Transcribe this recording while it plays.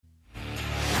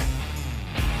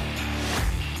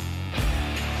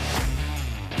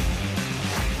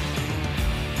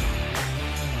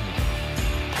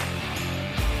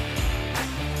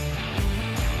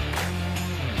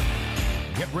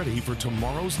ready for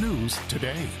tomorrow's news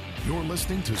today. You're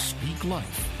listening to Speak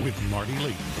Life with Marty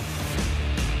Layton.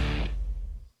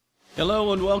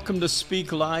 Hello and welcome to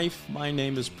Speak Life. My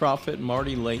name is Prophet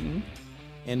Marty Layton,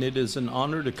 and it is an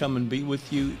honor to come and be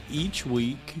with you each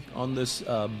week on this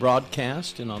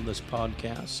broadcast and on this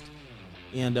podcast.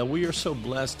 And we are so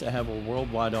blessed to have a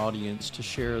worldwide audience to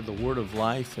share the word of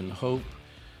life and hope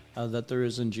that there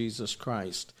is in Jesus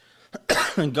Christ.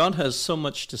 And God has so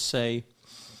much to say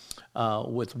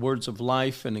with words of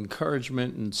life and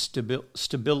encouragement and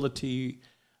stability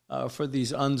for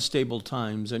these unstable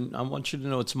times. And I want you to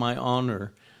know it's my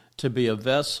honor to be a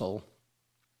vessel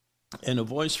and a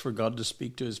voice for God to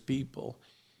speak to his people.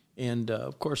 And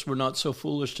of course, we're not so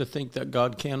foolish to think that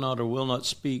God cannot or will not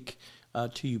speak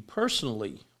to you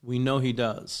personally. We know he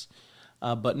does.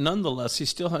 But nonetheless, he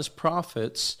still has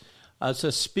prophets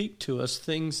to speak to us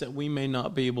things that we may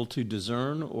not be able to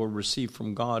discern or receive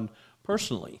from God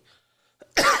personally.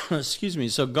 Excuse me.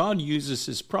 So God uses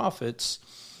his prophets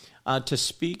to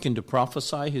speak and to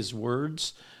prophesy his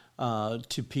words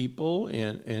to people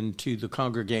and to the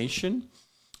congregation.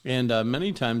 And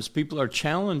many times people are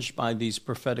challenged by these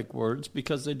prophetic words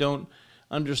because they don't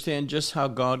understand just how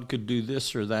God could do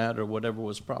this or that or whatever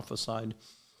was prophesied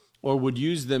or would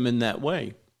use them in that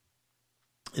way.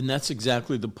 And that's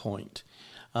exactly the point.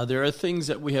 There are things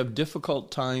that we have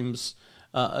difficult times,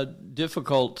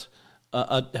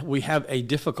 we have a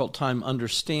difficult time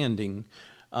understanding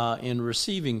and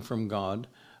receiving from God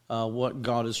what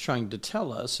God is trying to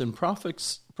tell us. And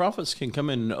prophets can come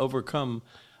in and overcome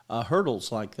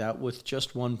hurdles like that with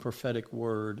just one prophetic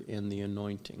word in the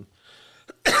anointing.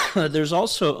 There's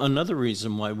also another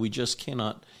reason why we just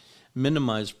cannot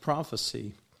minimize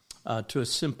prophecy to a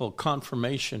simple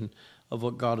confirmation of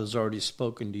what God has already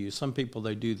spoken to you. Some people,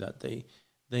 they do that.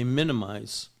 They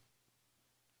minimize.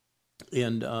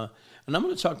 And I'm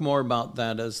going to talk more about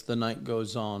that as the night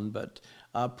goes on. But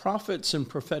prophets and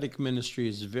prophetic ministry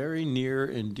is very near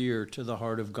and dear to the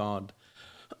heart of God.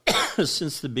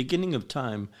 Since the beginning of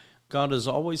time, God has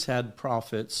always had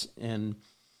prophets, and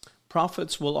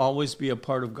prophets will always be a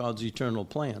part of God's eternal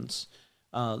plans.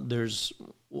 There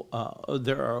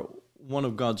are one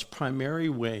of God's primary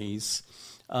ways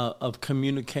of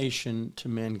communication to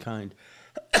mankind.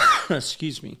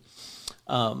 Excuse me.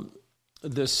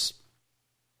 This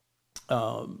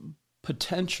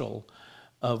potential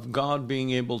of God being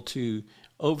able to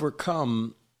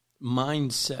overcome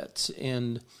mindsets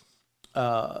and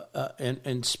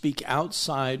speak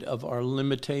outside of our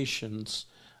limitations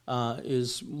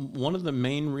is one of the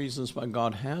main reasons why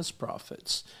God has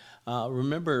prophets.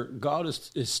 Remember, God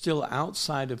is still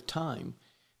outside of time.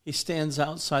 He stands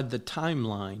outside the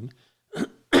timeline,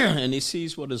 and he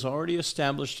sees what is already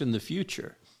established in the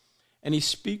future. And he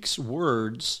speaks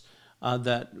words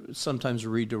that sometimes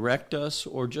redirect us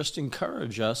or just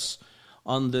encourage us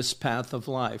on this path of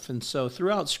life. And so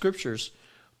throughout scriptures,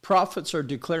 prophets are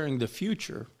declaring the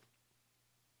future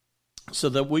so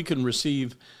that we can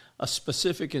receive a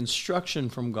specific instruction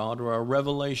from God or a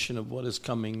revelation of what is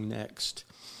coming next.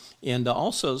 And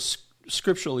also,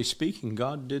 scripturally speaking,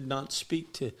 God did not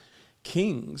speak to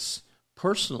kings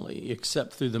personally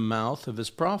except through the mouth of his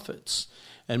prophets.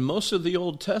 And most of the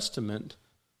Old Testament,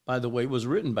 by the way, was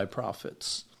written by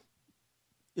prophets.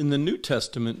 In the New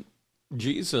Testament,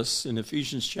 Jesus, in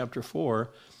Ephesians chapter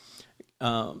 4,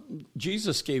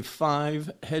 Jesus gave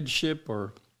 5 headship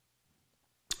or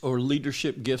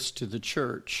leadership gifts to the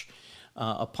church.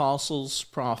 Apostles,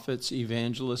 prophets,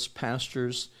 evangelists,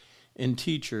 pastors, and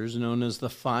teachers, known as the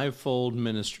fivefold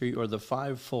ministry or the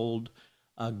fivefold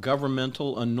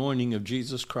governmental anointing of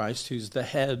Jesus Christ, who's the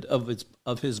head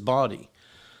of his body.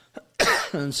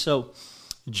 And so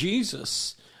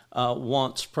Jesus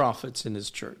wants prophets in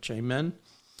his church. Amen.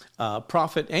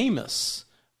 Prophet Amos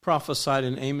prophesied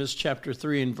in Amos chapter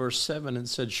 3 and verse 7 and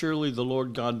said, "Surely the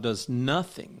Lord God does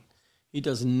nothing. He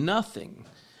does nothing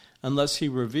unless he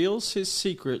reveals his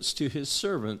secrets to his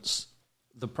servants,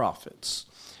 the prophets."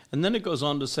 And then it goes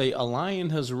on to say, "A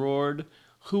lion has roared,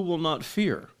 who will not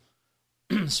fear?"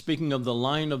 Speaking of the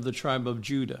Lion of the tribe of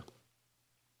Judah.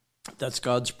 That's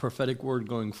God's prophetic word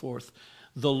going forth.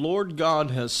 "The Lord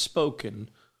God has spoken,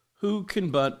 who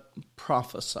can but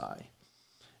prophesy?"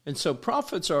 And so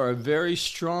prophets are a very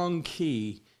strong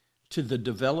key to the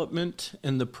development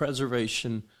and the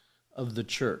preservation of the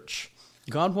church.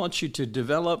 God wants you to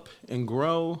develop and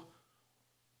grow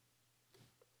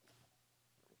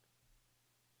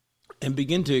and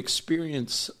begin to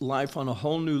experience life on a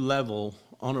whole new level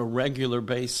on a regular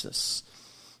basis.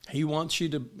 He wants you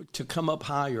to come up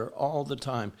higher all the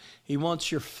time. He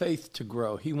wants your faith to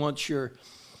grow. He wants your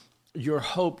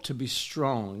hope to be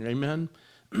strong. Amen?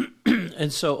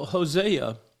 And so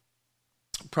Hosea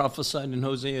prophesied in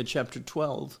Hosea chapter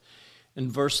 12, in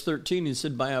verse 13, he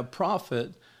said, by a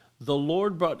prophet, the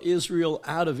Lord brought Israel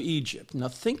out of Egypt. Now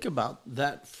think about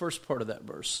that first part of that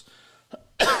verse.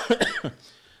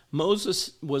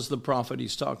 Moses was the prophet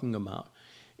he's talking about.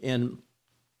 And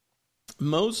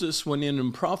Moses went in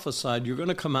and prophesied, you're going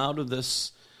to come out of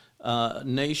this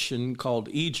nation called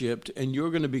Egypt, and you're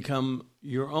going to become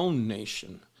your own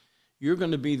nation. You're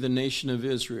going to be the nation of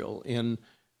Israel. And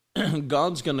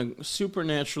God's going to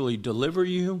supernaturally deliver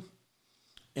you.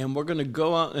 And we're going to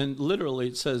go out, and literally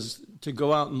it says to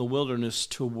go out in the wilderness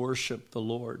to worship the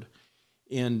Lord.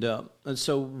 And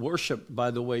so worship,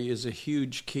 by the way, is a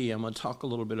huge key. I'm going to talk a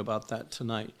little bit about that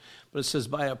tonight. But it says,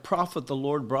 by a prophet, the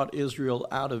Lord brought Israel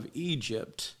out of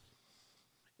Egypt.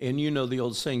 And you know the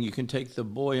old saying, you can take the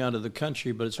boy out of the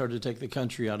country, but it's hard to take the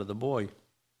country out of the boy.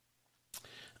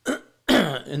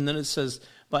 And then it says,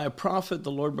 by a prophet,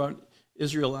 the Lord brought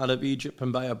Israel out of Egypt.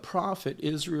 And by a prophet,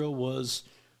 Israel was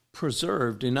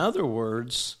preserved. In other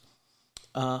words,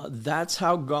 that's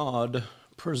how God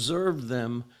preserved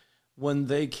them when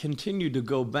they continued to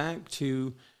go back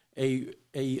to a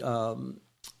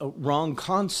wrong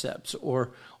concepts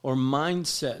or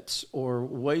mindsets or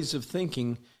ways of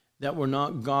thinking that were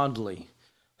not godly.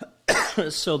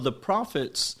 So the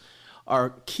prophets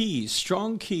are keys,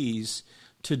 strong keys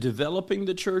to developing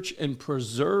the church and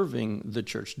preserving the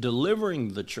church,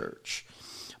 delivering the church.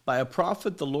 By a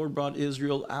prophet, the Lord brought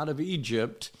Israel out of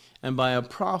Egypt, and by a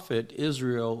prophet,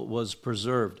 Israel was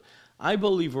preserved. I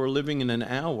believe we're living in an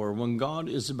hour when God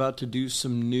is about to do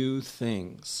some new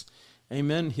things.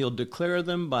 Amen. He'll declare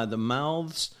them by the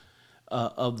mouths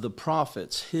of the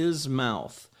prophets, his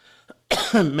mouth.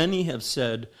 Many have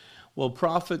said, well,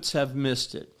 prophets have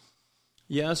missed it.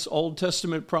 Yes, Old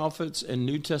Testament prophets and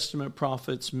New Testament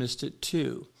prophets missed it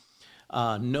too.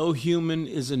 No human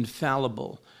is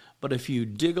infallible. But if you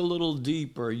dig a little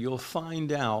deeper, you'll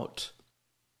find out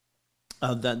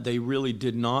that they really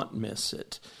did not miss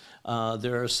it.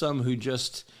 There are some who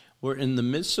just were in the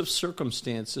midst of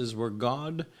circumstances where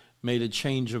God made a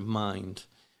change of mind.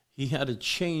 He had a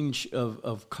change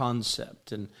of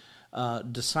concept and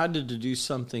decided to do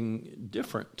something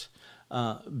different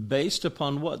based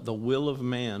upon what? The will of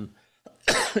man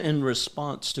in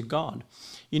response to God.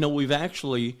 You know, we've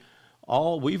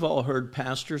all heard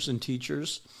pastors and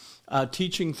teachers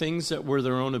teaching things that were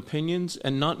their own opinions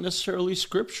and not necessarily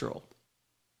scriptural.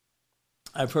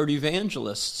 I've heard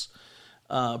evangelists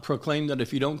proclaim that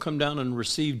if you don't come down and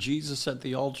receive Jesus at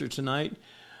the altar tonight,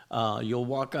 you'll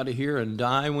walk out of here and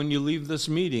die when you leave this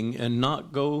meeting and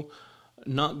not go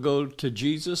to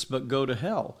Jesus, but go to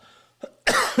hell.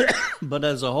 But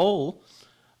as a whole,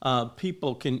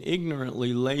 people can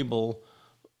ignorantly label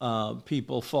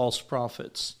people false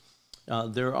prophets.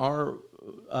 There are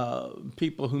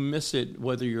people who miss it,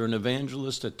 whether you're an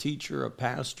evangelist, a teacher, a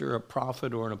pastor, a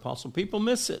prophet, or an apostle. People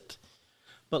miss it.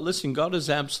 But listen, God is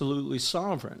absolutely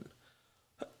sovereign.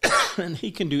 And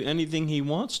he can do anything he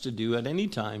wants to do at any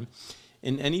time,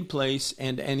 in any place,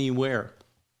 and anywhere.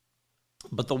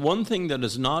 But the one thing that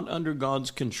is not under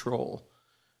God's control,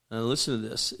 and listen to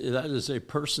this, that is a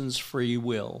person's free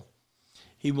will.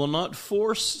 He will not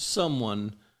force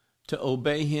someone to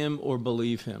obey him or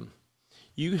believe him.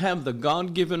 You have the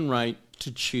God-given right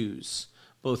to choose,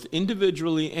 both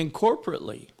individually and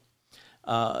corporately.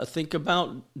 Think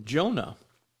about Jonah.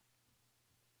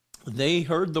 They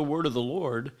heard the word of the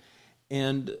Lord,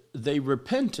 and they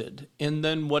repented. And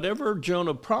then whatever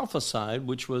Jonah prophesied,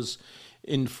 which was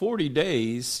in 40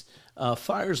 days,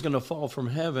 fire's going to fall from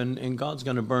heaven, and God's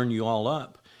going to burn you all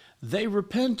up. They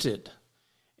repented.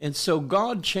 And so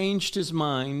God changed his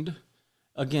mind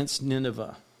against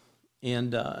Nineveh.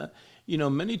 And,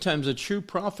 many times a true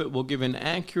prophet will give an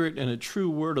accurate and a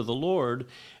true word of the Lord,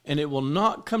 and it will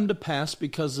not come to pass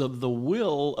because of the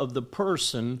will of the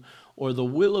person or the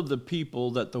will of the people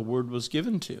that the word was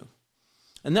given to.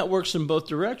 And that works in both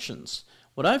directions.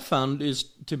 What I've found is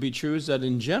to be true is that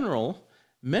in general,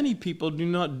 many people do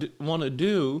not want to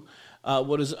do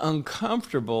what is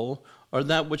uncomfortable or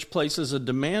that which places a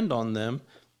demand on them,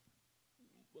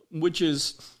 which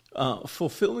is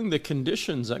fulfilling the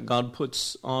conditions that God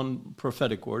puts on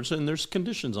prophetic words. And there's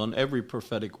conditions on every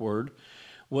prophetic word,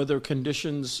 whether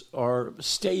conditions are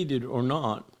stated or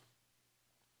not.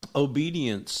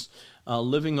 Obedience,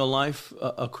 living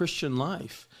a Christian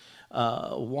life,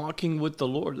 walking with the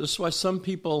Lord. This is why some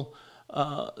people,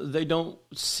 they don't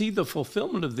see the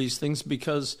fulfillment of these things,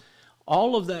 because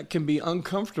all of that can be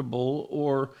uncomfortable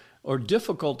or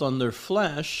difficult on their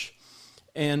flesh.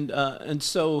 And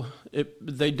so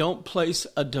they don't place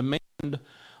a demand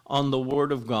on the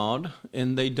Word of God,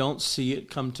 and they don't see it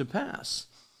come to pass.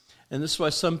 And this is why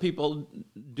some people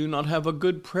do not have a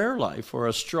good prayer life or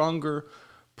a stronger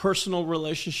personal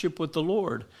relationship with the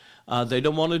Lord. They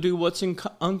don't want to do what's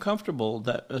uncomfortable,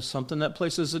 something that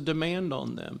places a demand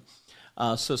on them.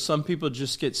 So some people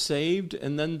just get saved,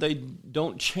 and then they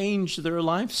don't change their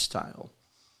lifestyle.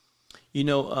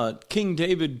 King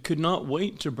David could not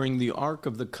wait to bring the Ark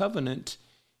of the Covenant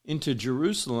into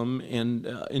Jerusalem and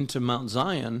into Mount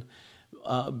Zion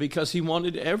because he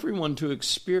wanted everyone to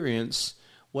experience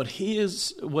what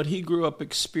he grew up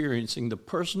experiencing, the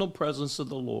personal presence of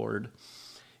the Lord.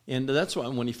 And that's why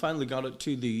when he finally got it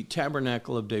to the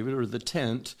tabernacle of David, or the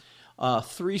tent,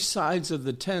 3 sides of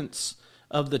the tent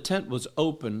was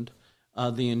opened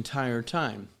the entire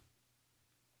time.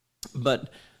 But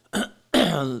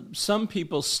some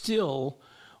people still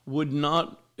would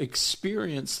not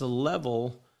experience the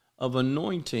level of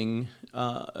anointing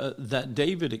that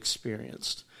David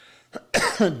experienced.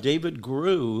 David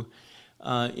grew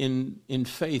in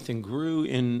faith and grew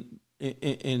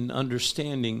in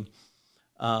understanding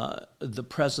the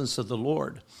presence of the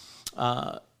Lord.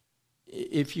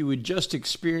 If you would just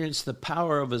experience the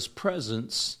power of his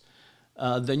presence,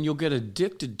 then you'll get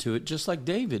addicted to it just like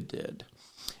David did.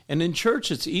 And in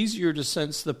church, it's easier to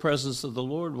sense the presence of the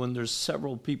Lord when there's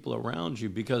several people around you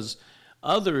because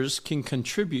others can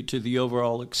contribute to the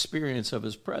overall experience of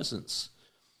his presence.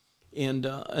 And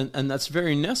that's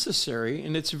very necessary,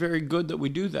 and it's very good that we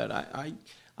do that.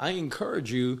 I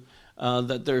encourage you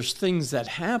that there's things that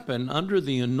happen under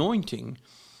the anointing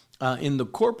in the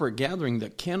corporate gathering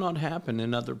that cannot happen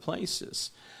in other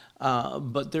places.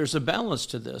 But there's a balance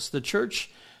to this. The church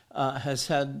has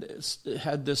had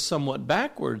this somewhat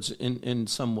backwards in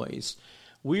some ways.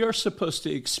 We are supposed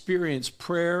to experience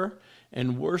prayer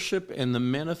and worship and the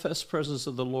manifest presence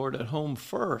of the Lord at home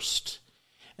first.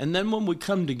 And then when we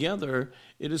come together,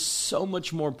 it is so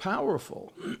much more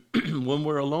powerful. When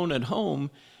we're alone at home,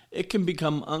 it can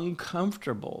become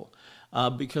uncomfortable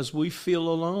because we feel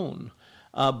alone.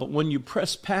 But when you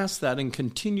press past that and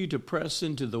continue to press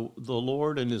into the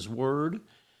Lord and his word,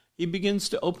 he begins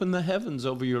to open the heavens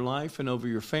over your life and over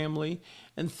your family,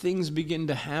 and things begin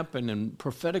to happen, and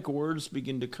prophetic words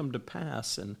begin to come to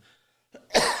pass, and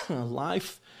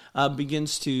life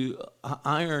begins to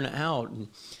iron out. And,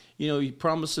 he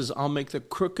promises, I'll make the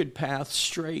crooked path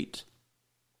straight.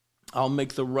 I'll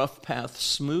make the rough path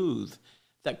smooth.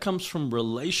 That comes from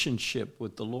relationship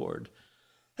with the Lord.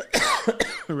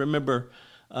 Remember,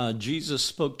 Jesus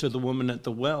spoke to the woman at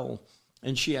the well,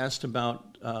 and she asked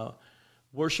about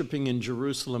worshiping in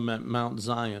Jerusalem at Mount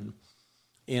Zion.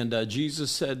 And Jesus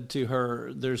said to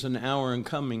her, there's an hour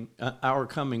coming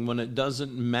when it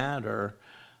doesn't matter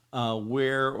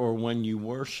where or when you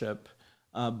worship,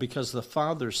 because the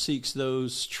Father seeks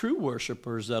those true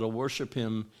worshipers that'll worship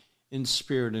him in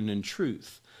spirit and in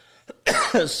truth.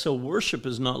 So worship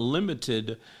is not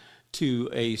limited to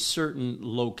a certain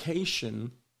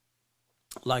location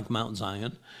like Mount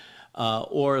Zion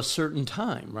or a certain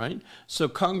time, right? So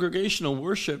congregational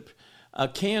worship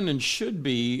can and should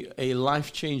be a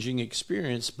life-changing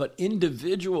experience, but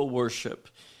individual worship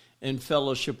and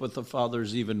fellowship with the Father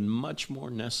is even much more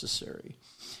necessary.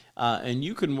 And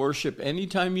you can worship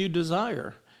anytime you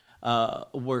desire.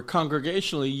 Where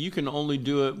congregationally, you can only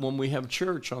do it when we have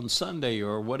church on Sunday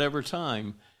or whatever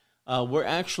time. We're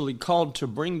actually called to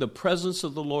bring the presence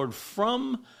of the Lord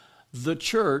from the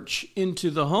church into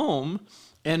the home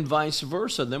and vice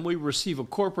versa. Then we receive a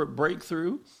corporate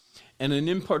breakthrough and an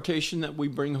impartation that we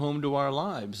bring home to our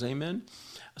lives. Amen?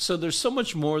 So there's so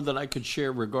much more that I could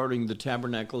share regarding the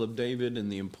Tabernacle of David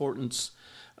and the importance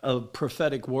of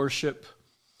prophetic worship.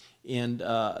 And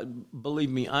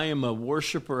believe me, I am a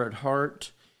worshiper at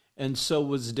heart, and so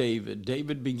was David.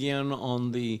 David began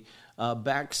on the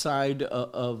backside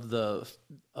of the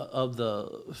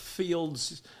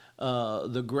fields,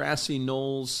 the grassy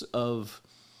knolls of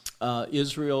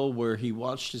Israel, where he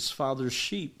watched his father's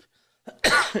sheep.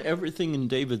 Everything in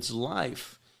David's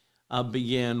life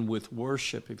began with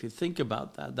worship. If you think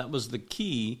about that, that was the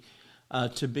key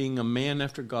to being a man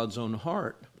after God's own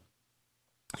heart.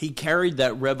 He carried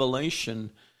that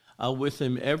revelation with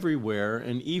him everywhere,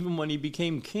 and even when he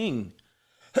became king,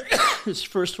 his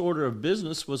first order of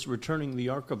business was returning the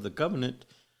Ark of the Covenant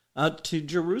to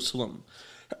Jerusalem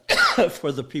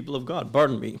for the people of God.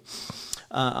 Pardon me.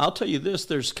 I'll tell you this,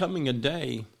 there's coming a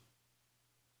day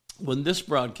when this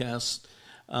broadcast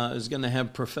is going to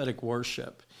have prophetic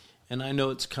worship, and I know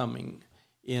it's coming.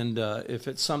 And if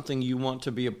it's something you want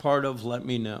to be a part of, let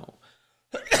me know.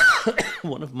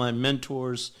 One of my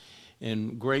mentors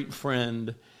and great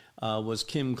friend was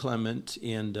Kim Clement,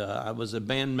 and I was a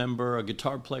band member, a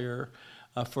guitar player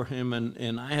for him,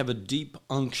 and I have a deep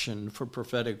unction for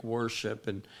prophetic worship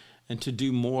and to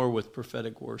do more with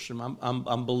prophetic worship.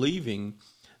 I'm believing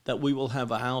that we will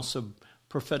have a house of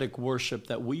prophetic worship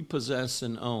that we possess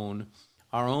and own,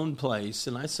 our own place,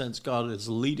 and I sense God is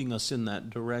leading us in that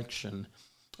direction,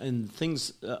 and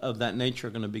things of that nature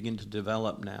are going to begin to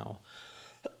develop now.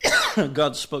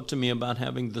 God spoke to me about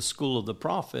having the School of the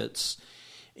Prophets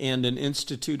and an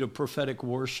Institute of Prophetic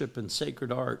Worship and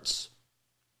Sacred Arts.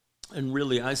 And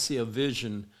really, I see a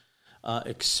vision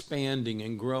expanding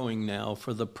and growing now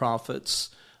for the prophets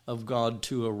of God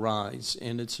to arise.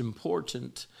 And it's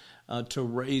important to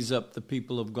raise up the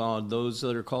people of God, those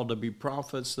that are called to be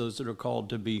prophets, those that are called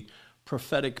to be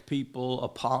prophetic people,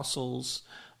 apostles,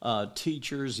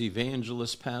 teachers,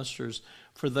 evangelists, pastors,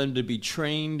 for them to be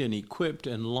trained and equipped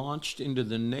and launched into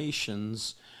the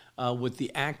nations with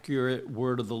the accurate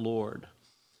word of the Lord.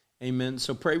 Amen.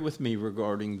 So pray with me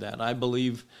regarding that. I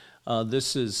believe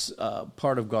this is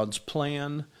part of God's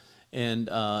plan. And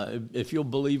if you'll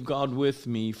believe God with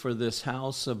me for this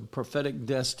house of prophetic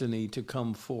destiny to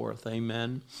come forth.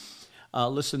 Amen.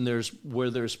 Listen,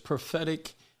 where there's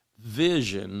prophetic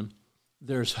vision,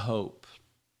 there's hope.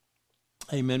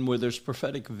 Amen. Where there's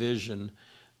prophetic vision,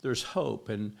 there's hope.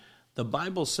 And the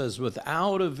Bible says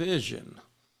without a vision,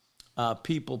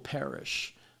 people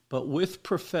perish. But with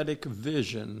prophetic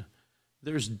vision,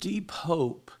 there's deep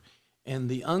hope and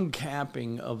the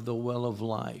uncapping of the well of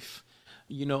life.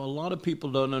 You know, a lot of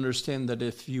people don't understand that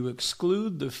if you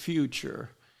exclude the future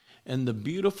and the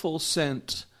beautiful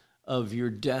scent of your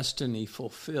destiny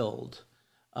fulfilled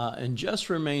and just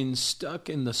remain stuck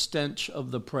in the stench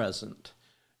of the present,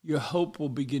 your hope will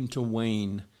begin to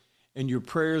wane and your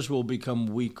prayers will become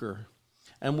weaker.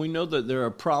 And we know that there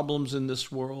are problems in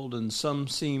this world, and some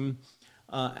seem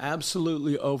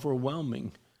absolutely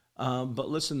overwhelming. But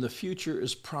listen, the future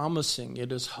is promising.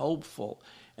 It is hopeful,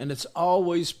 and it's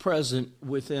always present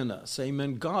within us.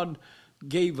 Amen. God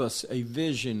gave us a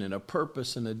vision and a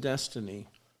purpose and a destiny.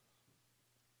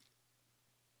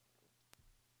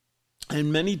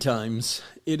 And many times,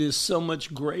 it is so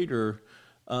much greater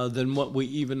than what we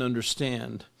even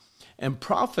understand. And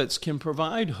prophets can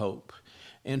provide hope,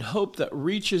 and hope that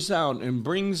reaches out and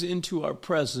brings into our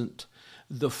present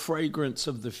the fragrance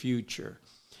of the future.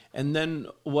 And then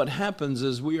what happens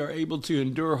is we are able to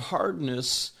endure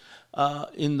hardness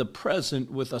in the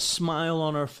present with a smile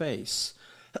on our face.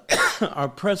 Our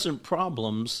present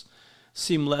problems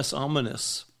seem less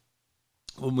ominous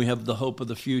when we have the hope of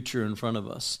the future in front of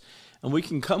us. And we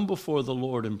can come before the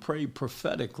Lord and pray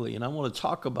prophetically. And I want to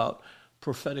talk about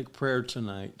prophetic prayer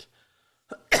tonight.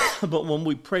 But when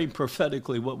we pray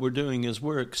prophetically, what we're doing is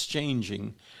we're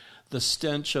exchanging the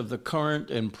stench of the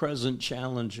current and present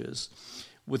challenges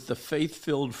with the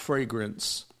faith-filled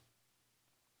fragrance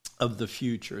of the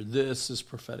future. This is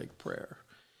prophetic prayer.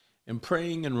 And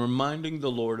praying and reminding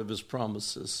the Lord of his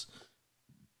promises.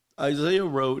 Isaiah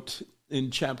wrote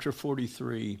in chapter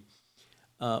 43,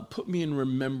 put me in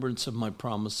remembrance of my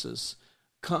promises.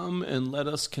 Come and let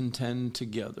us contend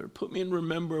together. Put me in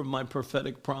remember of my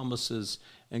prophetic promises,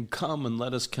 and come and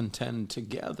let us contend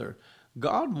together.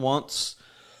 God wants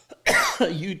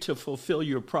you to fulfill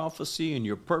your prophecy and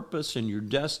your purpose and your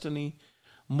destiny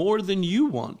more than you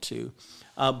want to.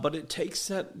 But it takes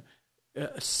that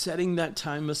setting that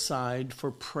time aside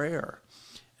for prayer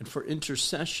and for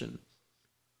intercession.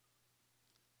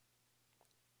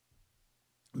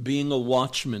 Being a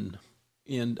watchman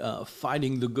and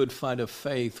fighting the good fight of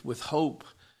faith with hope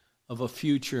of a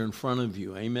future in front of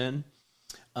you. Amen.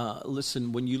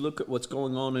 Listen, when you look at what's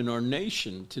going on in our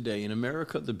nation today, in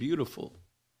America the Beautiful,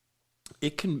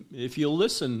 it can, if you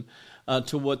listen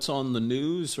to what's on the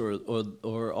news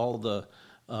or all the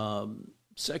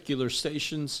secular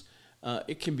stations,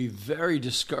 it can be very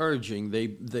discouraging.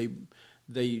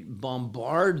 They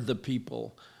bombard the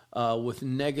people with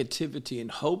negativity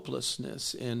and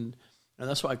hopelessness, and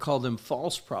that's why I call them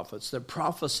false prophets. They're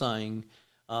prophesying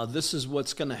this is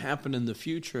what's going to happen in the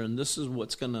future, and this is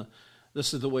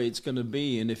the way it's going to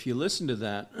be. And if you listen to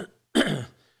that,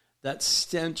 that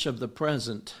stench of the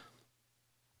present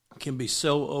can be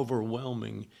so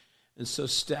overwhelming and so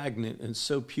stagnant and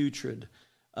so putrid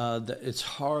that it's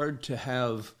hard to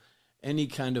have any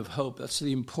kind of hope. That's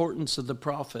the importance of the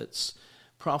prophets.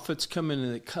 Prophets come in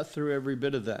and they cut through every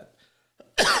bit of that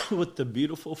with the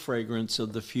beautiful fragrance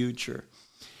of the future.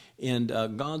 And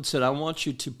God said, I want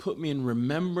you to put me in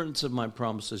remembrance of my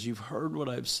promises. You've heard what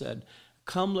I've said.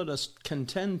 Come, let us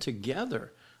contend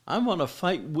together. I want to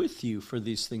fight with you for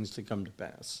these things to come to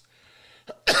pass.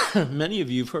 Many of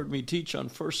you have heard me teach on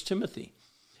 1 Timothy.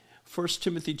 1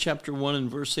 Timothy chapter 1 and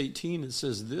verse 18, it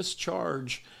says, "This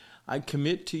charge I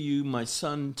commit to you, my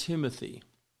son Timothy."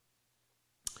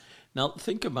 Now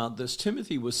think about this.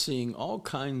 Timothy was seeing all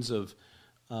kinds of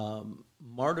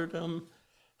martyrdom.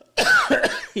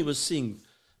 He was seeing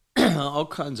all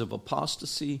kinds of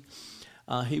apostasy.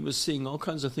 He was seeing all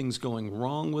kinds of things going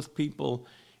wrong with people.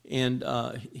 And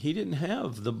he didn't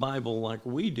have the Bible like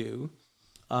we do,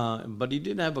 but he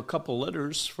did have a couple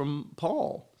letters from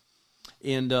Paul.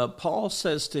 And Paul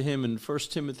says to him in 1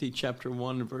 Timothy chapter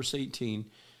 1 verse 18,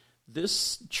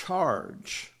 this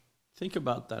charge, think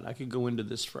about that. I could go into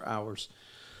this for hours.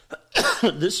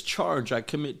 This charge I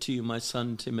commit to you, my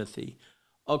son Timothy,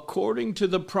 according to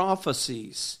the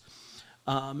prophecies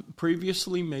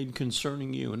previously made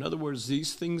concerning you. In other words,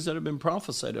 these things that have been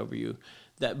prophesied over you,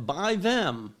 that by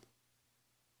them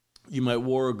you might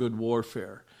war a good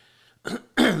warfare.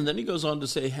 Then he goes on to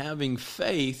say, having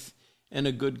faith and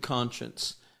a good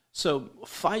conscience. So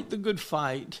fight the good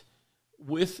fight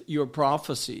with your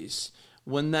prophecies.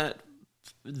 When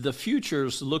the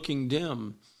future's looking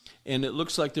dim and it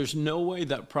looks like there's no way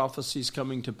that prophecy's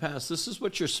coming to pass, this is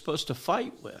what you're supposed to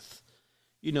fight with.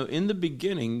 You know, in the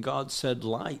beginning, God said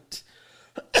light.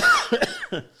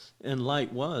 And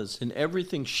light was. And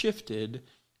everything shifted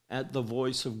at the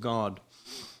voice of God.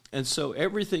 And so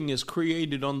everything is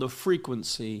created on the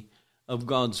frequency of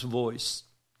God's voice.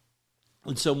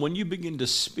 And so when you begin to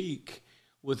speak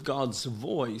with God's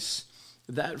voice,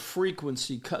 that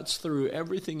frequency cuts through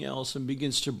everything else and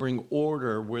begins to bring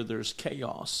order where there's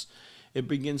chaos. It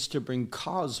begins to bring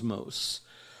cosmos.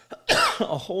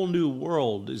 A whole new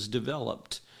world is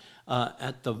developed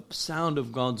at the sound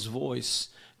of God's voice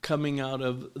coming out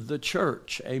of the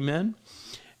church. Amen?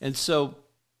 And so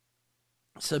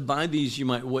by these you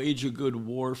might wage a good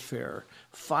warfare.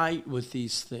 Fight with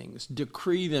these things.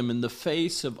 Decree them in the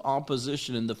face of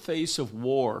opposition, in the face of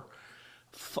war.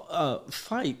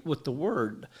 Fight with the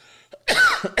word.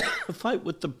 Fight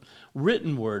with the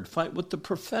written word. Fight with the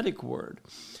prophetic word.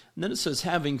 And then it says,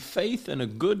 having faith and a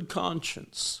good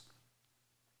conscience.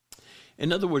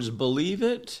 In other words, believe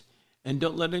it and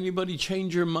don't let anybody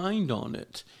change your mind on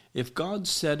it. If God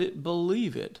said it,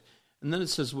 believe it. And then it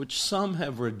says, which some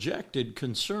have rejected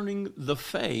concerning the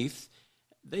faith,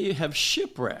 they have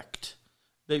shipwrecked.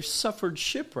 They've suffered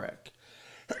shipwreck.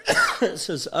 It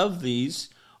says, of these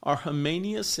are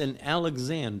Hymenaeus and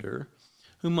Alexander,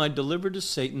 whom I delivered to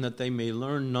Satan that they may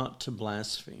learn not to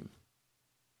blaspheme.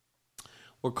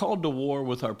 We're called to war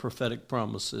with our prophetic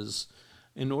promises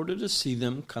in order to see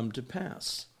them come to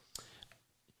pass.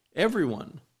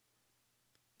 Everyone,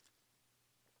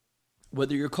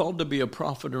 whether you're called to be a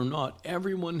prophet or not,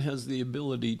 everyone has the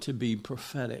ability to be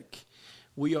prophetic.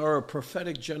 We are a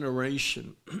prophetic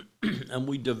generation, and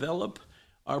we develop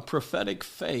our prophetic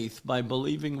faith by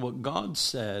believing what God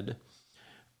said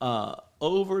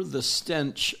over the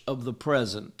stench of the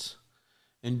present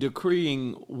and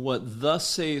decreeing what thus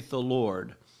saith the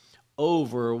Lord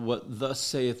over what thus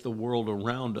saith the world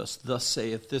around us, thus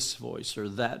saith this voice or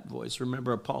that voice.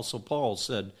 Remember, Apostle Paul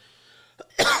said,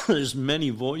 there's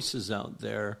many voices out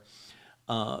there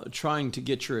trying to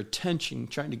get your attention,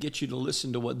 trying to get you to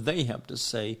listen to what they have to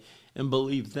say and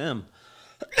believe them.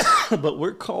 But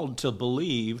we're called to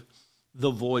believe the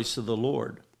voice of the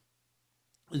Lord.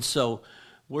 And so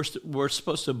we're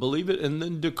supposed to believe it and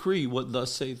then decree what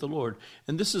thus saith the Lord.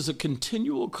 And this is a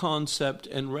continual concept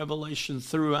and revelation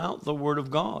throughout the Word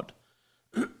of God.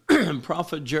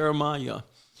 Prophet Jeremiah,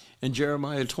 in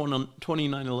Jeremiah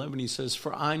 29:11, he says,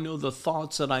 for I know the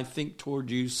thoughts that I think toward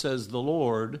you, says the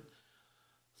Lord,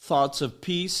 thoughts of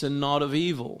peace and not of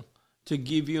evil, to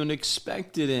give you an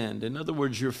expected end. In other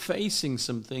words, you're facing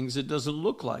some things. It doesn't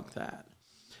look like that.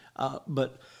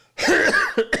 But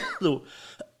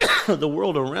the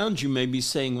world around you may be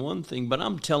saying one thing, but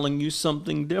I'm telling you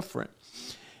something different.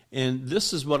 And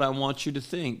this is what I want you to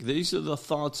think. These are the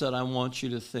thoughts that I want you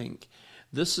to think.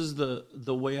 This is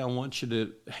the way I want you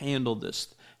to handle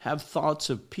this. Have thoughts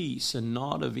of peace and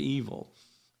not of evil.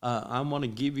 I want to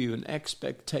give you an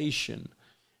expectation.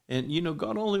 And, you know,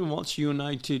 God only wants you and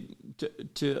I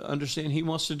to understand He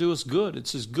wants to do us good.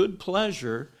 It's His good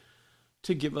pleasure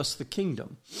to give us the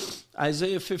kingdom.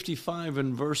 Isaiah 55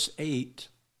 and verse 8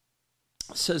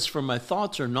 says, for my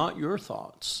thoughts are not your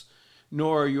thoughts,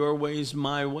 nor are your ways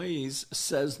my ways,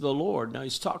 says the Lord. Now,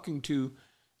 He's talking to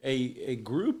a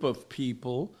group of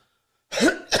people,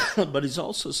 but He's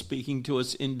also speaking to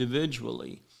us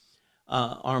individually.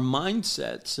 Our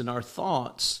mindsets and our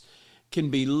thoughts can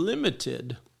be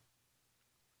limited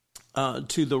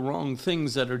to the wrong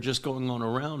things that are just going on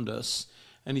around us.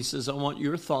 And He says, I want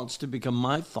your thoughts to become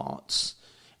my thoughts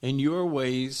and your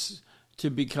ways to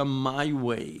become my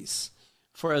ways.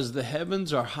 For as the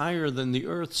heavens are higher than the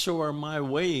earth, so are my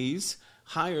ways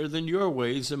higher than your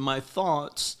ways, and my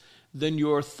thoughts than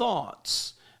your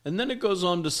thoughts. And then it goes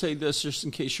on to say this, just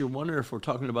in case you're wondering if we're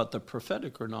talking about the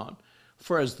prophetic or not.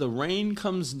 For as the rain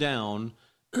comes down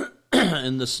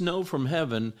and the snow from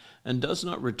heaven and does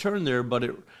not return there, but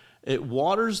it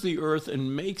waters the earth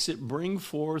and makes it bring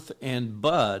forth and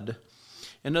bud.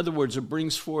 In other words, it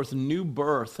brings forth new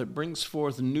birth. It brings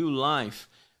forth new life,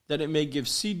 that it may give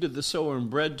seed to the sower and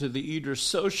bread to the eater.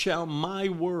 So shall my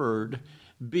word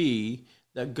be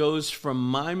that goes from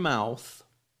my mouth,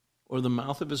 or the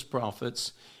mouth of his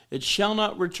prophets. It shall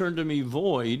not return to me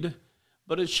void,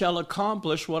 but it shall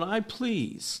accomplish what I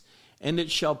please, and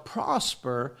it shall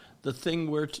prosper the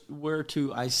thing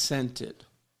whereto I sent it.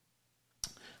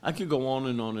 I could go on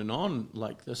and on and on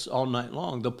like this all night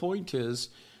long. The point is,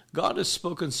 God has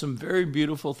spoken some very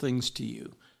beautiful things to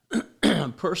you.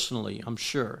 Personally, I'm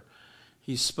sure.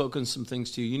 He's spoken some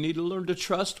things to you. You need to learn to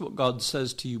trust what God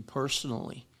says to you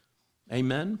personally.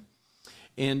 Amen?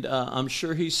 And I'm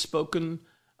sure he's spoken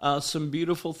some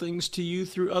beautiful things to you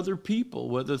through other people,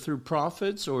 whether through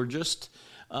prophets or just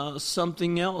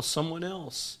something else, someone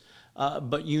else.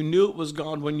 But you knew it was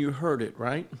God when you heard it,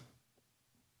 right?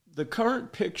 The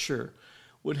current picture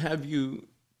would have you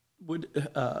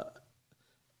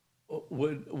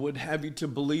would have you to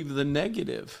believe the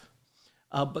negative,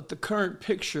 but the current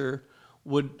picture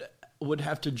would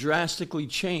have to drastically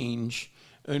change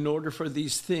in order for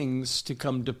these things to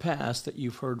come to pass that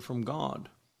you've heard from God.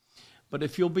 But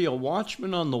if you'll be a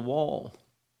watchman on the wall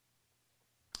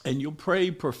and you'll pray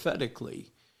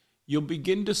prophetically, you'll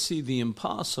begin to see the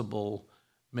impossible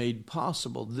made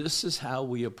possible. This is how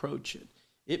we approach it.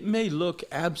 It may look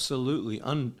absolutely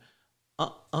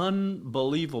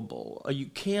unbelievable. You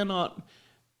cannot,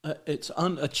 it's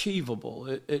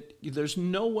unachievable. There's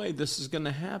no way this is going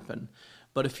to happen.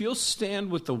 But if you'll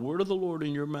stand with the word of the Lord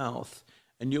in your mouth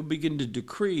and you'll begin to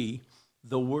decree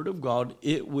the word of God,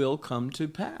 it will come to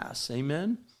pass.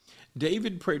 Amen?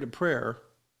 David prayed a prayer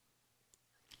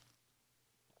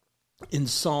in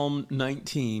Psalm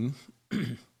 19,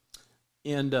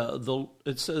 and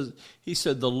it says, he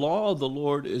said, the law of the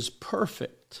Lord is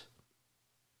perfect.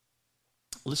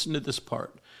 Listen to this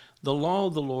part. The law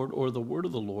of the Lord, or the word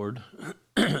of the Lord,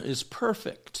 is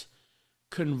perfect,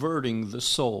 converting the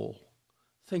soul.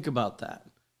 Think about that.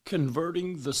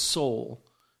 Converting the soul.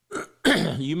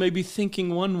 You may be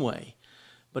thinking one way,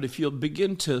 but if you'll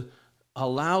begin to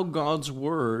allow God's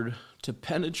word to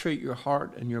penetrate your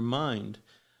heart and your mind,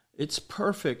 it's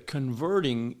perfect,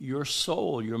 converting your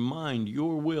soul, your mind,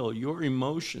 your will, your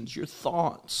emotions, your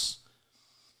thoughts.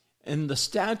 And the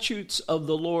statutes of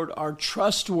the Lord are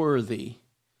trustworthy.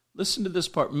 Listen to this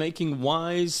part, making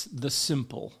wise the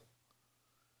simple.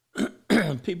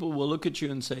 People will look at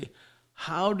you and say,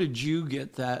 how did you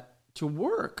get that to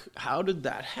work? How did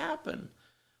that happen?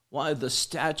 Why, the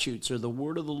statutes or the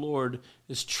word of the Lord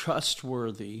is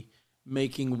trustworthy,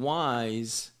 making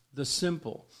wise the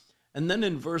simple. And then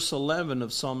in verse 11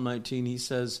 of Psalm 19, he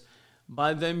says,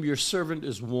 by them your servant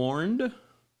is warned,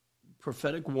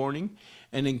 prophetic warning,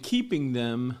 and in keeping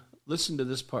them, listen to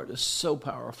this part, it's so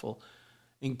powerful.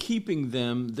 In keeping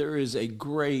them, there is a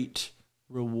great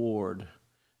reward.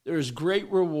 There is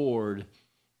great reward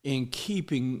in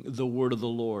keeping the word of the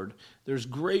Lord. There's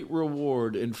great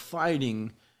reward in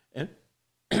fighting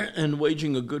and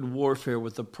waging a good warfare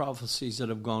with the prophecies that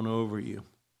have gone over you.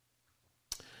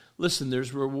 Listen,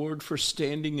 there's reward for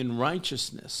standing in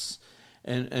righteousness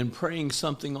and praying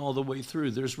something all the way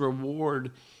through. There's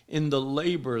reward in the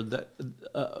labor that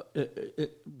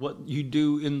what you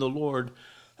do in the Lord.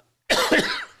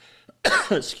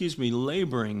 Excuse me,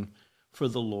 laboring for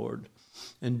the Lord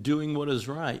and doing what is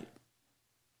right.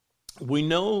 We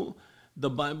know the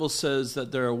Bible says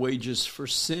that there are wages for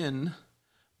sin,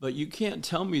 but you can't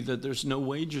tell me that there's no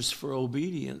wages for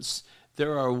obedience.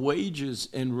 There are wages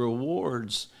and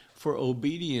rewards for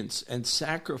obedience and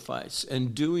sacrifice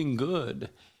and doing good,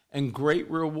 and great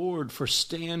reward for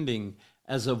standing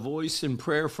as a voice in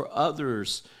prayer for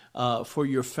others, for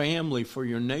your family, for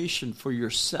your nation, for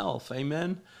yourself.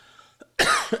 Amen?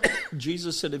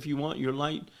 Jesus said, if you want your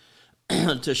light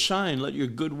to shine, let your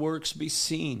good works be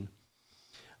seen.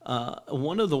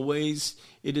 One of the ways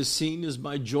it is seen is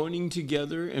by joining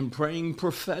together and praying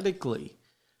prophetically.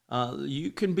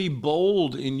 You can be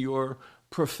bold in your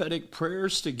prophetic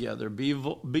prayers together.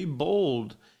 Be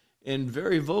bold and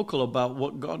very vocal about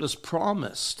what God has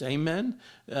promised. Amen?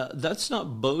 That's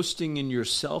not boasting in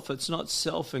yourself. It's not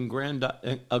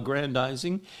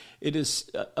self-aggrandizing. It is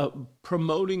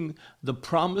promoting the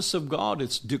promise of God.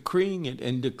 It's decreeing it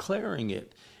and declaring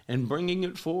it. and bringing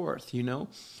it forth,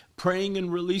 praying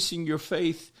and releasing your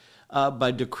faith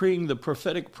by decreeing the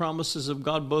prophetic promises of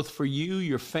God, both for you,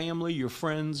 your family, your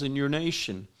friends, and your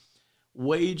nation.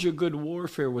 Wage a good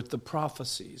warfare with the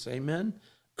prophecies. Amen?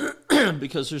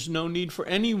 Because there's no need for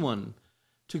anyone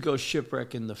to go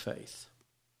shipwreck in the faith.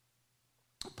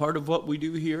 Part of what we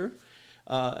do here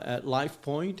at Life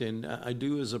Point, and I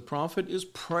do as a prophet, is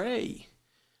pray.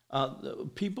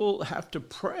 People have to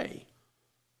pray.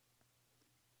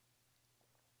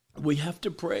 We have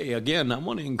to pray. Again, I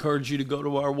want to encourage you to go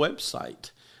to our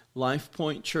website,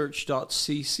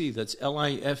 lifepointchurch.cc. That's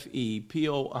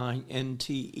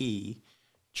LIFEPOINTE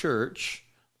church,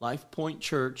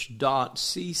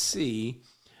 lifepointchurch.cc,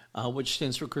 which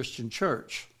stands for Christian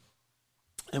Church.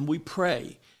 And we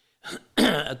pray.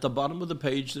 At the bottom of the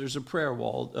page, there's a prayer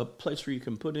wall, a place where you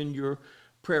can put in your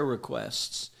prayer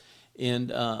requests.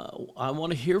 And I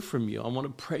want to hear from you. I want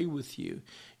to pray with you.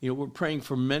 We're praying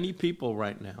for many people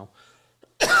right now.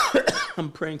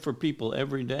 I'm praying for people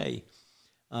every day.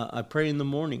 I pray in the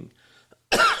morning.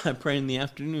 I pray in the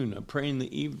afternoon. I pray in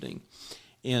the evening.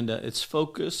 And it's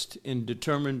focused and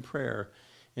determined prayer.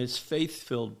 And it's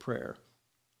faith-filled prayer.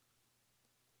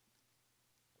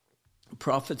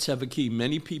 Prophets have a key.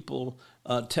 Many people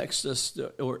text us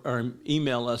or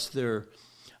email us their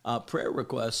prayer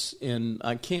requests, and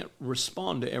I can't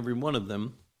respond to every one of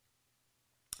them.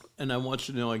 And I want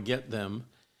you to know I get them,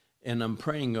 and I'm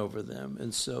praying over them.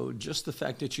 And so just the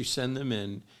fact that you send them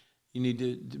in, you need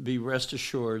to be rest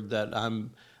assured that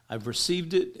I've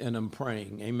received it and I'm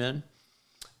praying. Amen?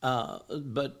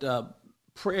 But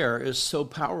prayer is so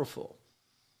powerful.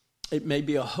 It may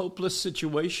be a hopeless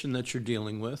situation that you're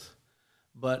dealing with,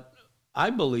 but I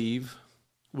believe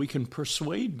we can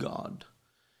persuade God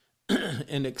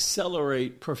and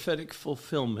accelerate prophetic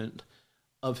fulfillment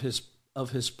of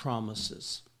his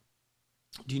promises.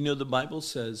 Do you know the Bible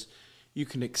says you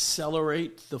can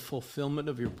accelerate the fulfillment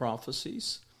of your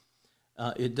prophecies?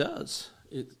 It does.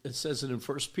 It says it in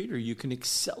 1 Peter. You can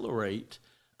accelerate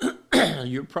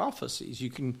your prophecies. You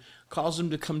can cause them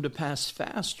to come to pass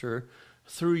faster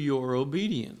through your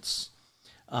obedience.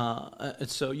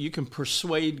 So you can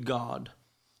persuade God.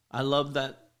 I love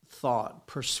that thought,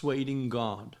 persuading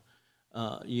God.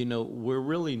 We're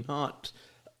really not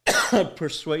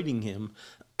persuading him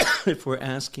if we're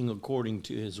asking according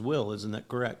to his will. Isn't that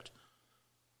correct?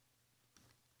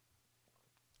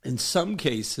 In some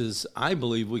cases, I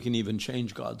believe we can even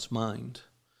change God's mind.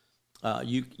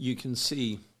 You can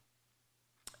see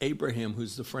Abraham,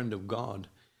 who's the friend of God,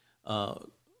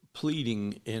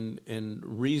 pleading and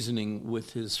reasoning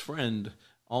with his friend,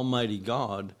 Almighty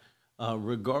God,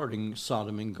 regarding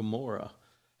Sodom and Gomorrah.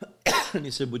 And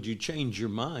he said, would you change your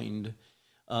mind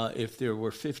if there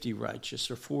were 50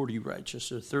 righteous or 40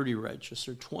 righteous or 30 righteous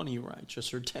or 20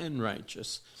 righteous or 10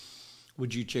 righteous?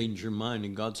 Would you change your mind?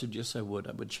 And God said, yes, I would.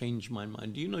 I would change my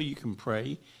mind. Do you know you can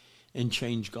pray and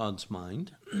change God's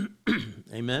mind?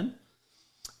 Amen?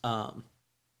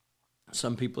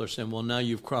 Some people are saying, well, now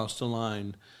you've crossed the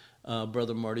line,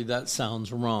 Brother Marty. That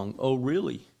sounds wrong. Oh,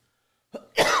 really?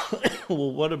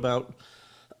 Well, what about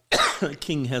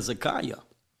King Hezekiah?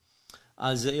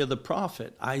 Isaiah the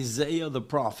prophet.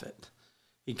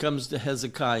 He comes to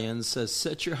Hezekiah and says,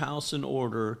 set your house in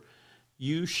order,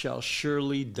 you shall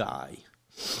surely die.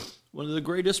 One of the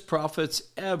greatest prophets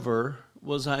ever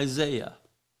was Isaiah.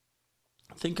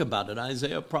 Think about it.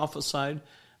 Isaiah prophesied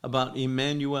about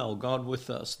Emmanuel, God with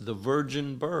us, the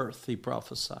virgin birth, he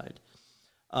prophesied.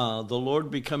 The Lord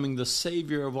becoming the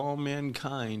Savior of all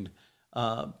mankind,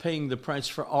 paying the price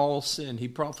for all sin. He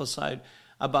prophesied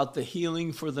about the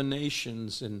healing for the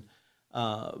nations, and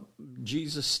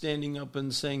Jesus standing up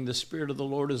and saying, the Spirit of the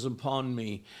Lord is upon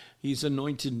me. He's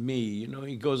anointed me.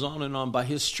 He goes on and on. By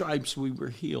his stripes we were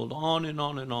healed, on and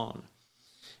on and on.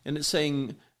 And it's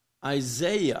saying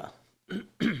Isaiah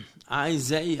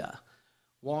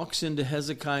walks into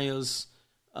Hezekiah's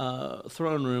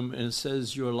throne room and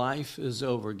says, your life is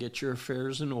over. Get your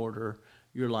affairs in order.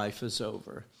 Your life is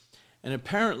over. And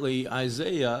apparently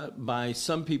Isaiah, by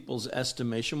some people's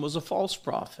estimation, was a false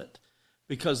prophet,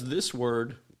 because this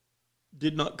word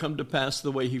did not come to pass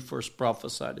the way he first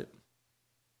prophesied it.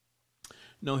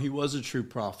 No, he was a true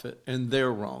prophet, and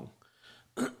they're wrong.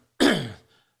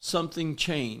 Something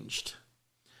changed.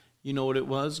 You know what it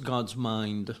was? God's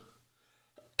mind.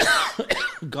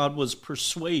 God was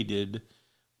persuaded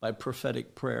by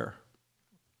prophetic prayer.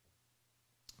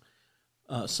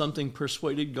 Something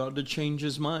persuaded God to change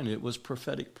his mind. It was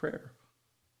prophetic prayer.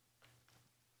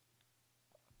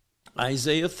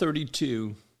 Isaiah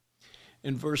 32,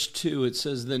 in verse 2, it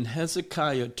says, then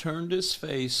Hezekiah turned his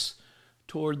face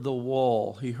toward the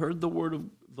wall. He heard the word of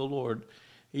the Lord,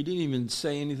 He didn't even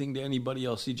say anything to anybody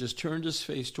else. He just turned his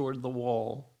face toward the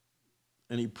wall,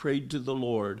 and he prayed to the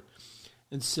Lord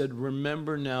and said,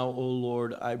 remember now, O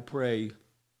Lord, I pray,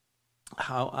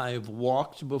 how I have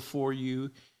walked before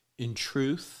you in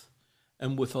truth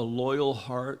and with a loyal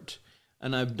heart,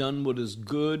 and I've done what is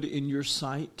good in your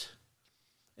sight.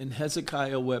 And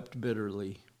Hezekiah wept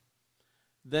bitterly.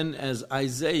 Then as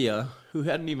Isaiah, who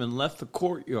hadn't even left the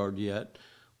courtyard yet,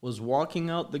 was walking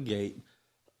out the gate,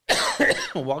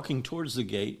 walking towards the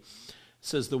gate,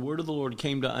 says the word of the Lord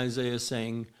came to Isaiah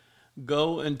saying,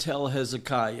 go and tell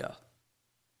Hezekiah,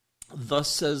 thus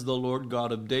says the Lord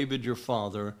God of David your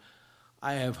father,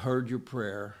 I have heard your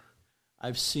prayer,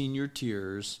 I've seen your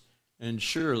tears, and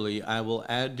surely I will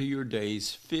add to your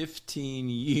days 15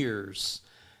 years.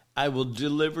 I will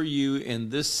deliver you in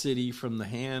this city from the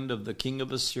hand of the king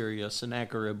of Assyria,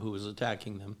 Sennacherib, who was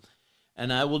attacking them,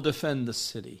 and I will defend the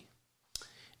city.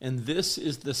 And this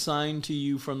is the sign to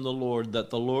you from the Lord, that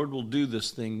the Lord will do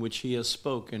this thing which he has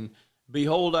spoken.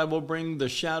 Behold, I will bring the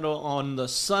shadow on the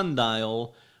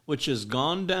sundial, which has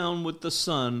gone down with the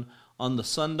sun on the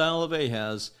sundial of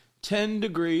Ahaz, 10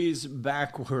 degrees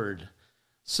backward.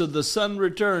 So the sun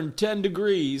returned 10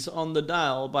 degrees on the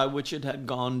dial by which it had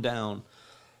gone down.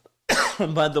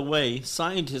 By the way,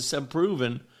 scientists have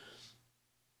proven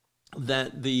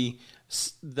that the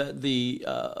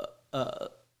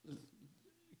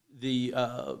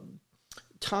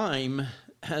time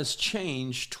has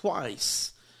changed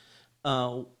twice.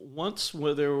 Once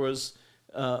where there was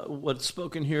what's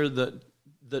spoken here, that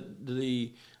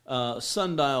the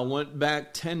sundial went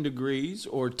back 10 degrees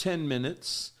or 10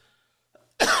 minutes.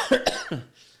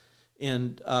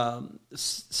 And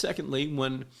secondly,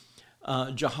 when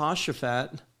Joshua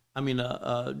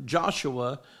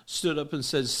stood up and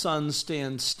said, sun,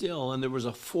 stand still, and there was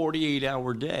a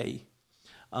 48-hour day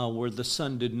where the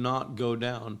sun did not go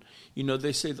down. You know,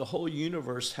 they say the whole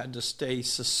universe had to stay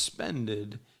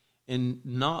suspended and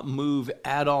not move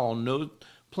at all. No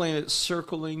planets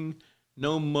circling,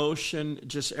 no motion,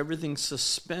 just everything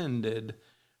suspended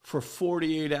for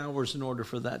 48 hours in order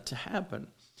for that to happen.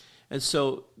 And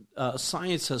so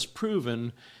science has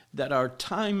proven that our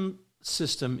time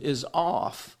system is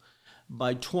off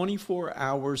by 24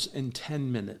 hours and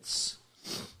 10 minutes.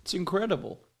 It's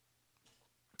incredible.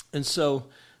 And so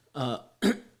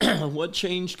what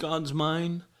changed God's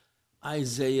mind?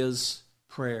 Isaiah's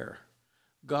prayer.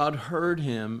 God heard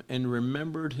him and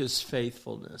remembered his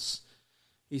faithfulness.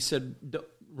 He said,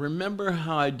 remember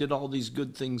how I did all these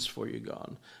good things for you,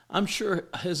 God. I'm sure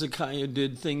Hezekiah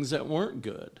did things that weren't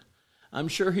good. I'm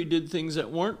sure he did things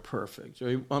that weren't perfect.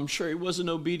 I'm sure he wasn't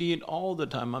obedient all the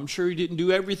time. I'm sure he didn't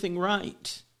do everything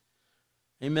right.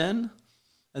 Amen?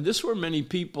 And this is where many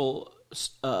people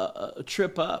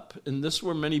trip up, and this is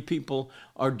where many people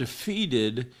are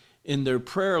defeated in their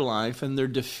prayer life, and they're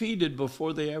defeated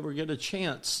before they ever get a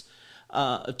chance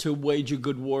to wage a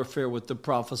good warfare with the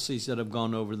prophecies that have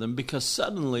gone over them, because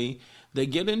suddenly they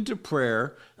get into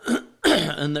prayer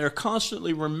and they're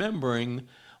constantly remembering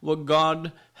what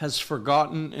God has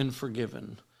forgotten and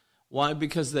forgiven. Why?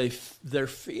 Because their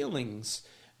feelings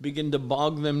begin to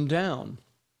bog them down.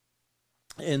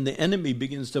 And the enemy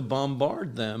begins to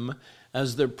bombard them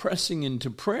as they're pressing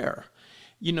into prayer.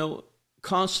 You know,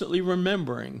 constantly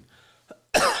remembering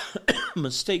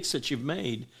mistakes that you've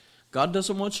made. God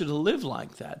doesn't want you to live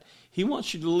like that. He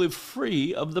wants you to live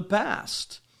free of the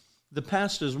past. The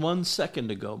past is 1 second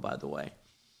ago, by the way.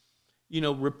 You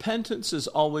know, repentance is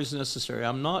always necessary.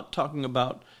 I'm not talking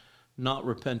about not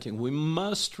repenting. We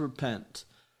must repent.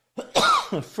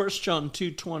 1 John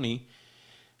 2:20,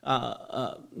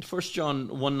 1 John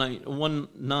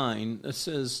 1:9, it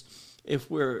says, if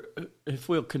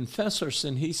we'll confess our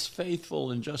sin, he's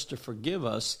faithful and just to forgive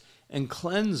us and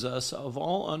cleanse us of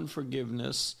all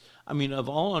of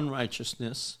all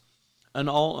unrighteousness and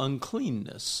all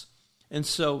uncleanness. And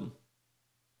so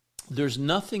there's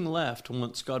nothing left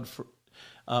once God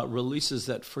releases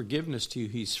that forgiveness to you.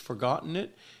 He's forgotten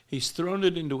it. He's thrown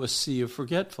it into a sea of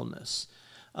forgetfulness.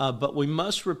 But we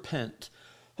must repent.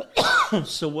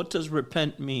 So what does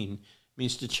repent mean? It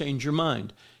means to change your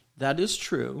mind. That is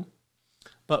true.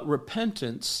 But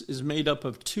repentance is made up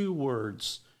of two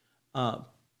words.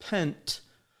 Pent.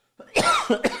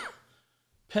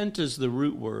 Pent is the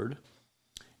root word,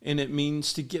 and it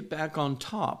means to get back on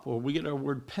top, or we get our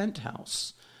word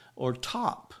penthouse or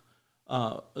top.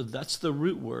 That's the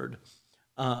root word,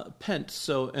 pent.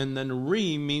 So, and then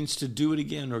means to do it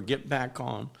again or get back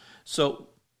on. So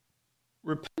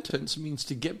repentance means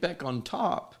to get back on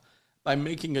top by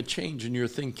making a change in your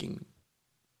thinking.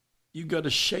 You got to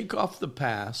shake off the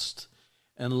past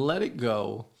and let it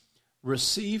go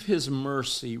receive his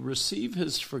mercy, receive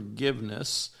his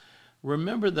forgiveness.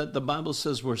 Remember that the Bible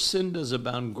says where sin does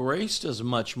abound, grace does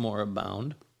much more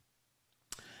abound.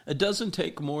 It doesn't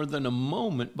take more than a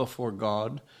moment before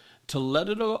God to let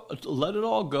it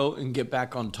all go and get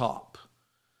back on top.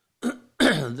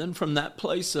 Then from that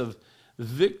place of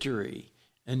victory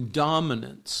and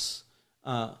dominance,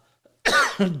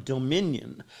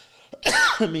 dominion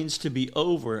means to be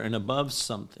over and above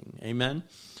something. Amen?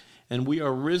 And we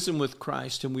are risen with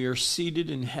Christ and we are seated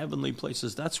in heavenly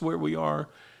places. That's where we are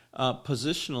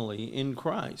positionally in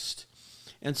Christ.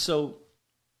 And so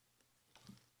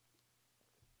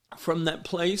from that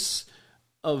place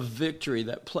of victory,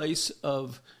 that place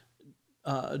of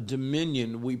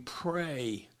dominion, we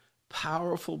pray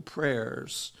powerful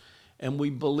prayers, and we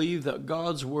believe that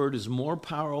God's word is more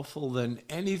powerful than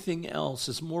anything else.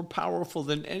 It's more powerful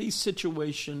than any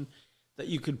situation that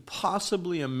you could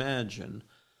possibly imagine.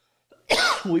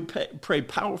 We pray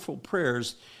powerful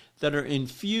prayers that are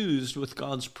infused with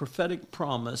God's prophetic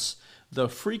promise, the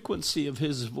frequency of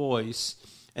his voice,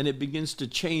 and it begins to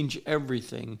change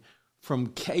everything from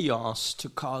chaos to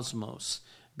cosmos.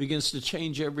 It begins to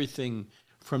change everything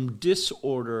from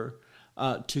disorder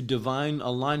to divine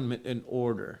alignment and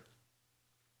order.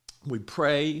 We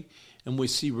pray and we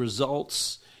see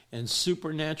results and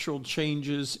supernatural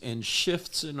changes and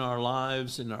shifts in our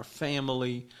lives, in our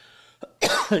family.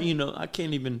 I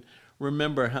can't even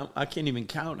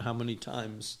count how many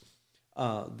times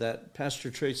that Pastor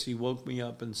Tracy woke me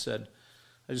up and said,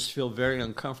 I just feel very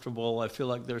uncomfortable. I feel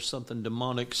like there's something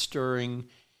demonic stirring.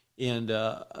 And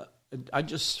I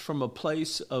just, from a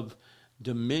place of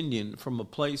dominion, from a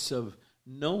place of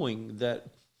knowing that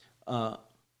I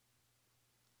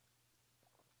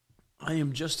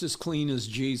am just as clean as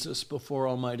Jesus before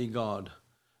Almighty God,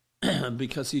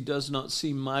 because he does not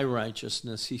see my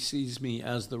righteousness. He sees me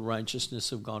as the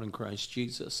righteousness of God in Christ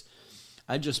Jesus.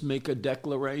 I just make a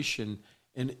declaration,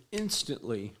 and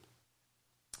instantly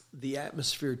the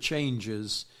atmosphere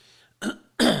changes,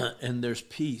 and there's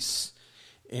peace,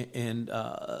 and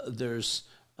there's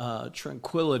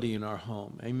tranquility in our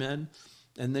home. Amen?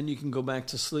 And then you can go back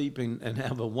to sleep and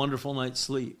have a wonderful night's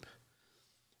sleep.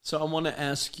 So I want to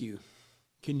ask you,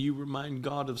 can you remind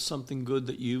God of something good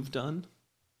that you've done?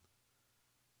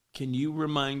 Can you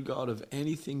remind God of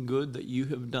anything good that you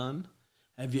have done?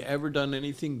 Have you ever done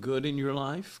anything good in your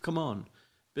life? Come on.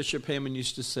 Bishop Hammond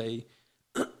used to say,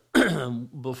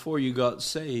 before you got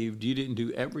saved, you didn't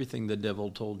do everything the devil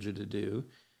told you to do.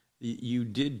 You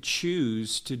did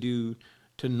choose to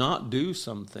not do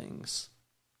some things.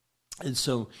 And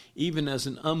so even as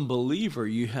an unbeliever,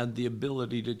 you had the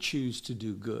ability to choose to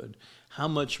do good. How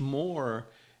much more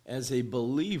as a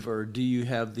believer do you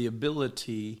have the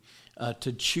ability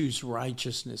to choose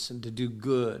righteousness and to do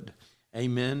good?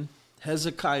 Amen.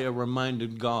 Hezekiah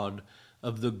reminded God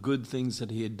of the good things that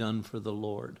he had done for the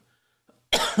Lord.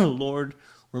 Lord,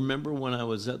 remember when I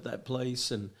was at that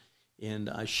place and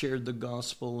I shared the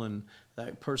gospel and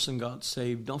that person got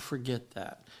saved? Don't forget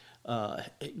that.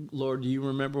 Lord, do you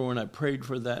remember when I prayed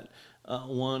for that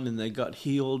one and they got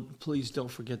healed? Please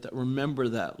don't forget that. Remember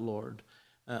that, Lord.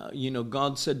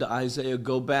 God said to Isaiah,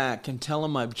 go back and tell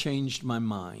him I've changed my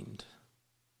mind.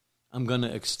 I'm going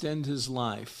to extend his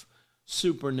life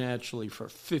supernaturally for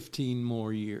 15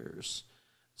 more years.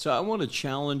 So I want to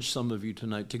challenge some of you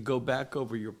tonight to go back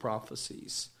over your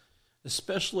prophecies,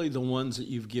 especially the ones that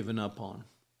you've given up on.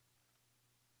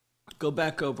 Go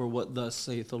back over what thus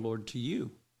saith the Lord to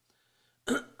you.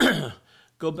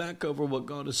 Go back over what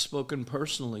God has spoken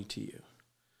personally to you.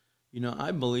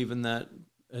 I believe in that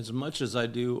as much as I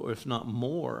do, or if not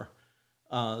more,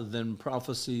 than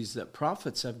prophecies that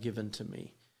prophets have given to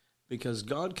me. Because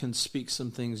God can speak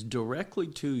some things directly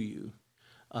to you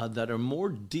that are more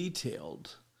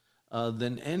detailed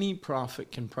than any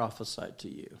prophet can prophesy to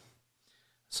you.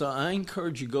 So I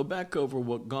encourage you, go back over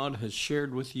what God has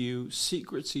shared with you,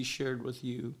 secrets he shared with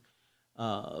you,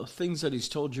 things that he's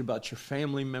told you about your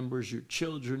family members, your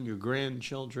children, your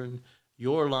grandchildren,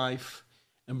 your life,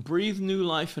 and breathe new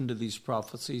life into these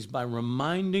prophecies by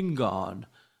reminding God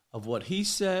of what he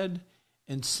said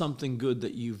and something good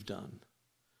that you've done.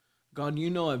 God,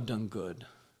 I've done good.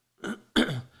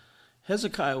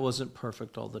 Hezekiah wasn't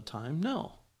perfect all the time,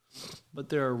 no. But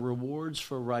there are rewards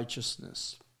for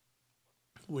righteousness.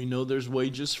 We know there's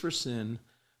wages for sin,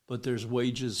 but there's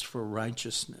wages for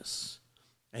righteousness.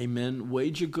 Amen.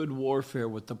 Wage a good warfare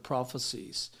with the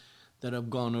prophecies that have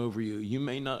gone over you. You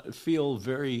may not feel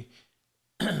very,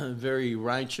 very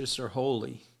righteous or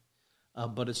holy,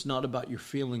 but it's not about your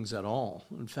feelings at all.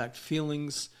 In fact,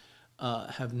 feelings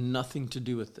have nothing to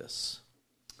do with this.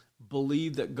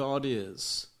 Believe that God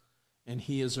is, and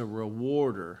he is a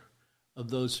rewarder of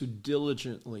those who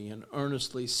diligently and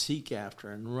earnestly seek after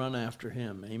and run after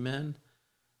him. Amen?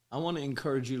 I want to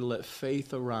encourage you to let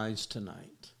faith arise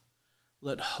tonight.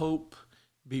 Let hope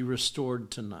be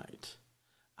restored tonight.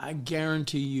 I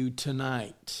guarantee you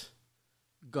tonight,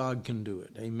 God can do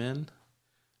it. Amen?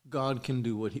 God can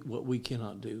do what we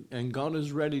cannot do. And God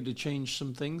is ready to change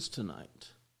some things tonight.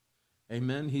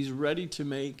 Amen? He's ready to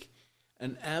make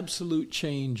an absolute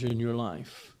change in your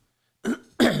life.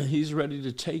 He's ready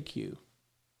to take you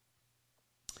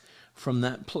from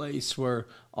that place where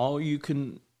all you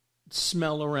can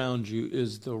smell around you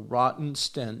is the rotten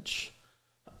stench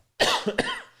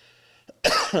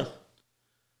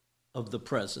of the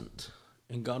present.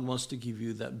 And God wants to give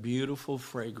you that beautiful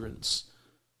fragrance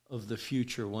of the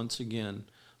future once again,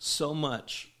 so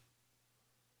much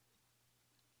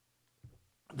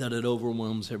that it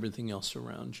overwhelms everything else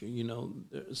around you. You know,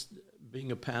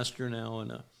 being a pastor now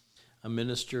and a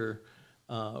minister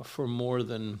for more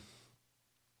than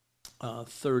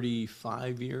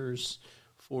 35 years,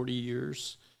 40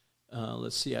 years.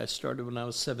 Let's see, I started when I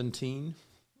was 17.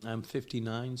 I'm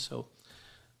 59, so,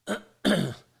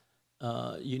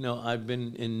 I've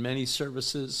been in many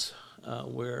services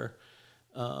where,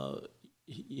 and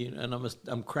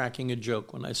I'm cracking a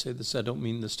joke when I say this. I don't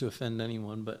mean this to offend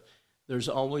anyone, but there's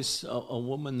always a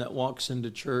woman that walks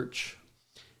into church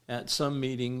at some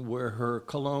meeting where her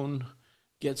cologne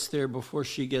gets there before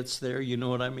she gets there, you know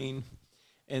what I mean?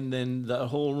 And then the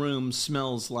whole room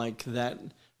smells like that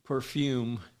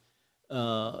perfume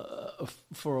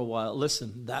for a while.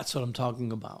 Listen, that's what I'm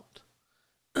talking about.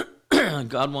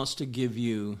 God wants to give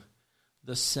you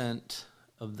the scent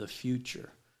of the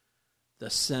future, the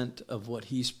scent of what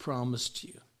he's promised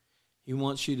you. He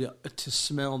wants you to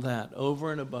smell that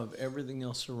over and above everything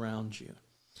else around you.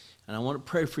 And I want to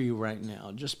pray for you right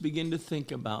now. Just begin to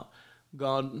think about,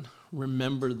 God,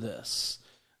 remember this.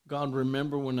 God,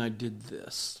 remember when I did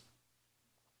this.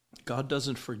 God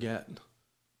doesn't forget.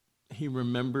 He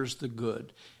remembers the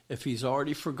good. If he's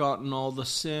already forgotten all the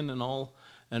sin and all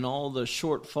the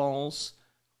shortfalls,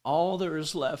 all there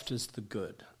is left is the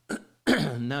good.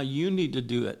 Now you need to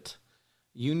do it.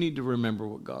 You need to remember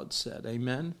what God said.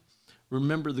 Amen?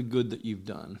 Remember the good that you've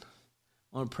done.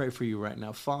 I want to pray for you right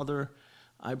now. Father,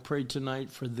 I pray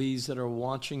tonight for these that are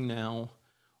watching now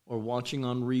or watching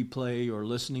on replay or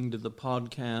listening to the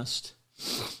podcast.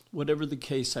 Whatever the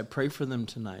case, I pray for them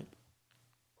tonight.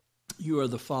 You are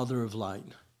the Father of light,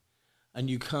 and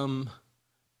you come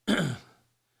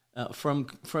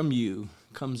from you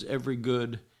comes every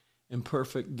good and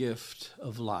perfect gift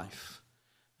of life.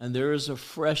 And there is a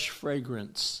fresh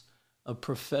fragrance of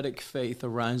prophetic faith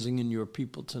arising in your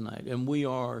people tonight. And we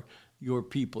are your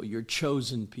people, your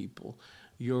chosen people,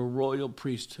 your royal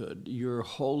priesthood, your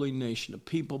holy nation, a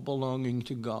people belonging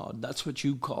to God. That's what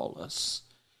you call us.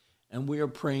 And we are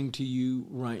praying to you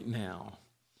right now.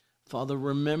 Father,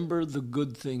 remember the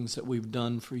good things that we've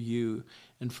done for you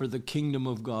and for the kingdom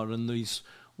of God and these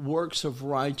works of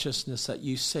righteousness that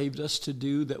you saved us to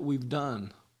do that we've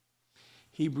done.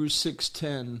 Hebrews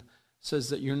 6:10 says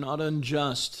that you're not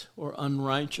unjust or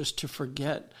unrighteous to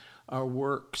forget our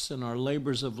works and our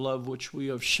labors of love which we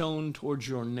have shown towards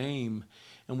your name,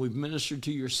 and we've ministered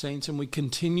to your saints, and we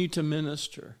continue to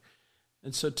minister.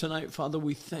 And so tonight, Father,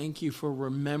 we thank you for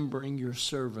remembering your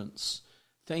servants.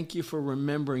 Thank you for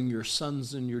remembering your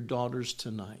sons and your daughters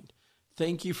tonight.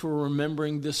 Thank you for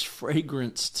remembering this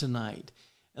fragrance tonight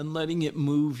and letting it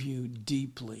move you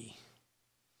deeply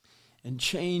and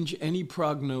change any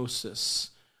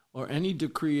prognosis or any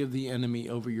decree of the enemy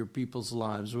over your people's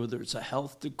lives, whether it's a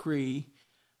health decree,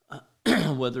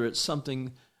 whether it's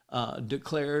something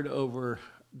declared over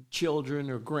children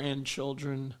or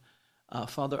grandchildren.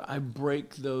 Father, I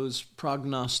break those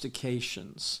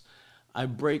prognostications. I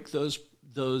break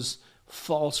those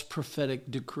false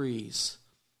prophetic decrees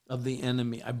of the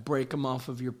enemy. I break them off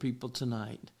of your people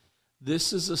tonight.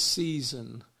 This is a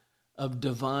season of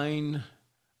divine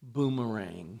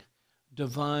boomerang,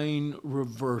 divine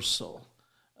reversal.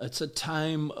 It's a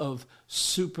time of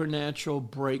supernatural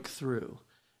breakthrough.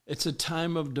 It's a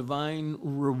time of divine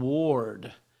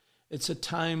reward. It's a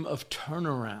time of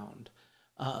turnaround.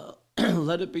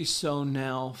 Let it be so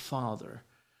now, Father.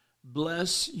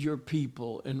 Bless your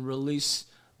people and release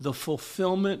the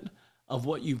fulfillment of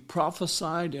what you've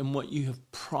prophesied and what you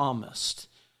have promised.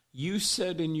 You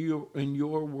said in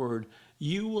your word,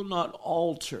 you will not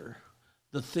alter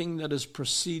the thing that has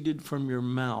proceeded from your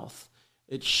mouth.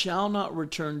 It shall not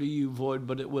return to you void,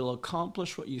 but it will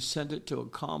accomplish what you sent it to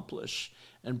accomplish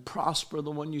and prosper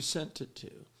the one you sent it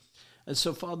to. And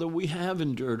so, Father, we have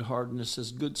endured hardness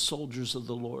as good soldiers of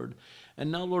the Lord.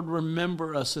 And now, Lord,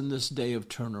 remember us in this day of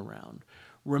turnaround.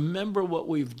 Remember what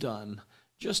we've done,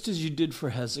 just as you did for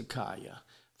Hezekiah.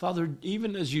 Father,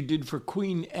 even as you did for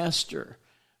Queen Esther,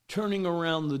 turning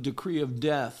around the decree of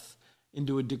death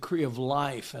into a decree of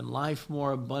life and life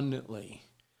more abundantly.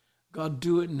 God,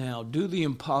 do it now. Do the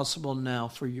impossible now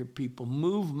for your people.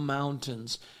 Move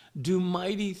mountains. Do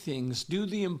mighty things. Do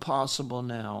the impossible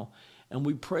now. And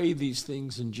we pray these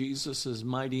things in Jesus'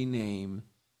 mighty name.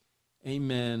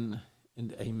 Amen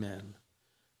and amen.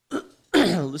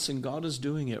 Listen, God is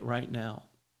doing it right now.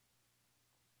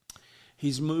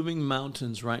 He's moving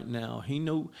mountains right now.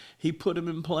 He put them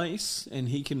in place, and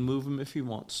he can move them if he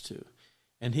wants to.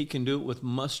 And he can do it with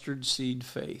mustard seed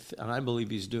faith. And I believe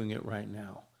he's doing it right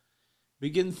now.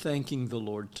 Begin thanking the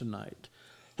Lord tonight.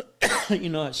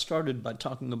 I started by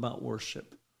talking about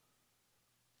worship.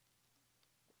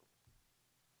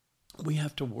 We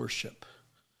have to worship.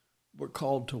 We're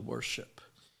called to worship.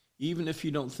 Even if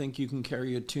you don't think you can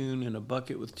carry a tune in a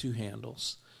bucket with two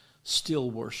handles, still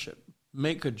worship.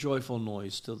 Make a joyful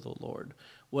noise to the Lord,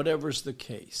 whatever's the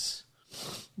case.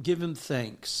 Give him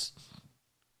thanks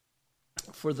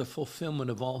for the fulfillment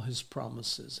of all his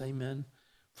promises. Amen.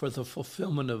 For the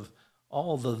fulfillment of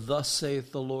all the thus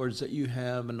saith the Lord that you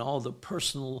have and all the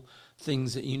personal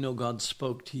things that you know God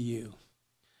spoke to you.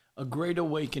 A great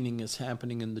awakening is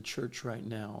happening in the church right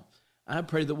now. I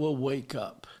pray that we'll wake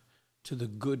up to the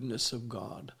goodness of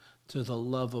God, to the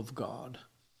love of God.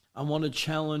 I want to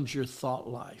challenge your thought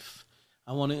life.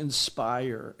 I want to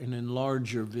inspire and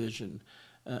enlarge your vision,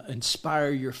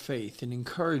 inspire your faith, and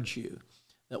encourage you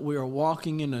that we are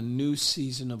walking in a new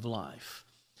season of life.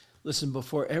 Listen,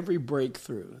 before every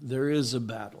breakthrough, there is a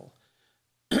battle.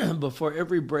 Before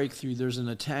every breakthrough, there's an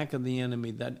attack of the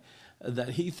enemy that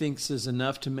he thinks is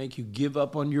enough to make you give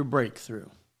up on your breakthrough.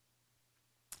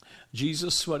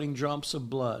 Jesus, sweating drops of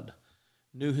blood,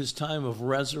 knew his time of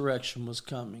resurrection was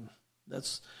coming.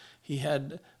 He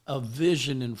had a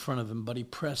vision in front of him, but he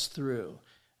pressed through.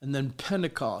 And then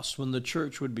Pentecost, when the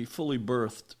church would be fully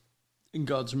birthed in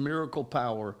God's miracle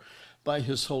power by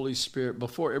his Holy Spirit.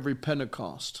 Before every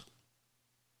Pentecost,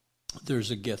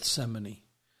 there's a Gethsemane,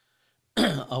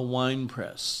 a wine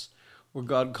press, where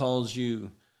God calls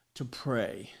you to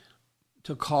pray,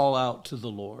 to call out to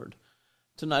the Lord.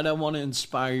 Tonight I want to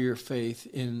inspire your faith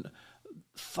in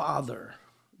Father,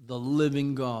 the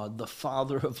living God, the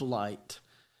Father of light,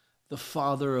 the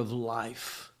Father of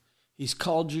life. He's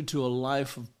called you to a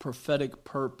life of prophetic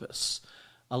purpose,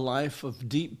 a life of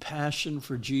deep passion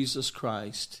for Jesus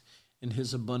Christ in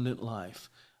his abundant life,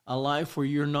 a life where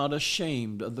you're not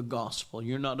ashamed of the gospel.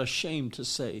 You're not ashamed to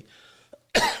say,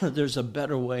 there's a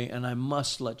better way and I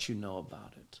must let you know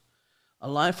about it. A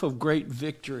life of great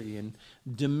victory and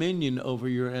dominion over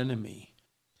your enemy.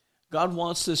 God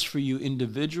wants this for you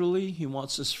individually. He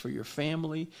wants this for your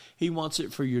family. He wants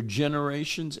it for your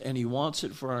generations, and he wants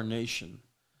it for our nation,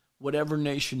 whatever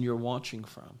nation you're watching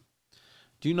from.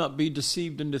 Do not be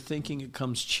deceived into thinking it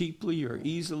comes cheaply or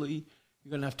easily.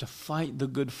 You're going to have to fight the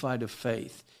good fight of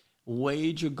faith.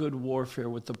 Wage a good warfare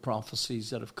with the prophecies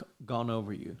that have gone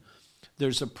over you.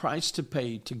 There's a price to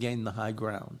pay to gain the high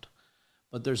ground.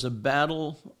 But there's a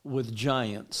battle with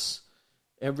giants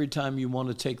every time you want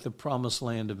to take the promised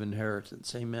land of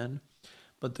inheritance. Amen?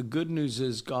 But the good news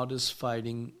is God is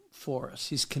fighting for us.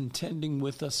 He's contending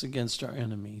with us against our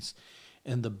enemies.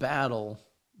 And the battle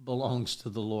belongs to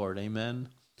the Lord. Amen?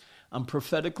 I'm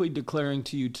prophetically declaring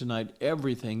to you tonight,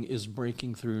 everything is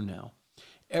breaking through now.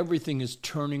 Everything is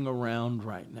turning around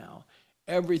right now.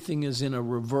 Everything is in a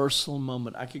reversal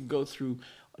moment. I could go through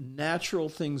natural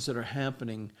things that are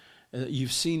happening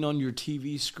you've seen on your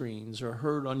TV screens or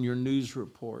heard on your news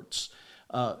reports.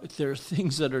 There are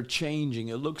things that are changing.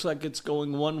 It looks like it's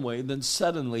going one way, then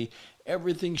suddenly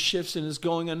everything shifts and is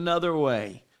going another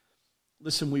way.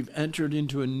 Listen, we've entered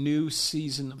into a new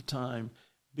season of time.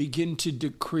 Begin to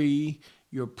decree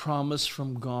your promise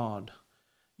from God.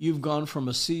 You've gone from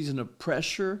a season of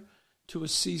pressure to a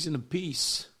season of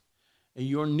peace. And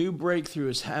your new breakthrough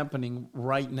is happening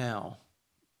right now.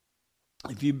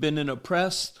 If you've been in a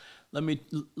press,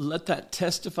 let that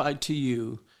testify to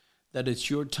you that it's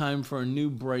your time for a new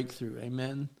breakthrough.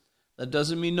 Amen. That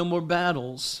doesn't mean no more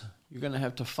battles. You're going to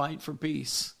have to fight for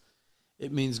peace.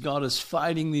 It means God is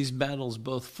fighting these battles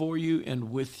both for you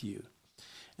and with you.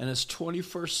 And as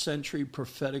 21st century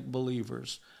prophetic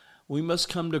believers, we must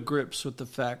come to grips with the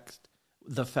fact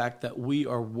that we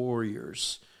are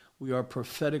warriors. We are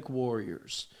prophetic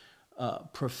warriors,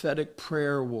 prophetic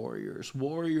prayer warriors,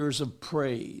 warriors of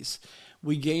praise.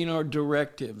 We gain our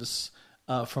directives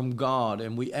from God,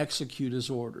 and we execute his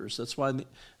orders. That's why the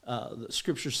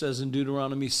scripture says in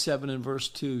Deuteronomy 7 and verse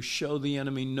 2, show the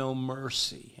enemy no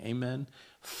mercy. Amen.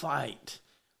 Fight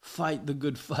the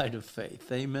good fight of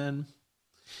faith. Amen.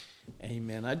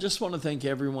 Amen. I just want to thank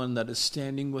everyone that is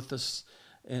standing with us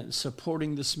and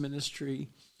supporting this ministry.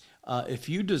 If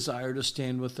you desire to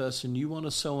stand with us and you want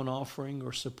to sow an offering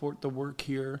or support the work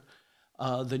here,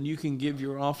 then you can give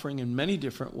your offering in many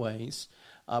different ways.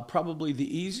 Probably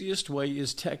the easiest way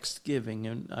is text giving,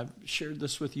 and I've shared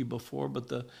this with you before, but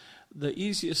the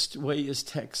easiest way is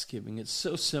text giving. It's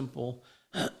so simple.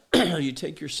 You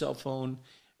take your cell phone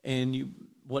and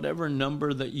whatever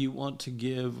number that you want to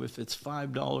give, if it's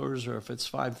 $5 or if it's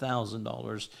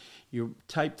 $5,000, you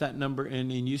type that number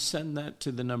in and you send that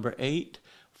to the number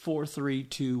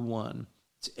 84321.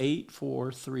 It's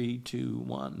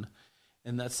 84321.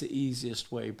 And that's the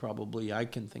easiest way probably I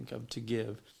can think of to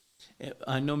give.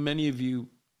 I know many of you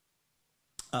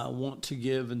want to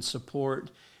give and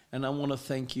support, and I want to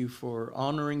thank you for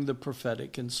honoring the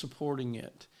prophetic and supporting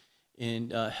it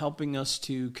and helping us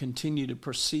to continue to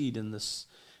proceed in this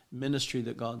ministry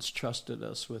that God's trusted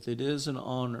us with. It is an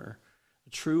honor, a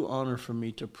true honor for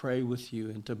me to pray with you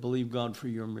and to believe God for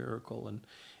your miracle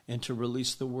and to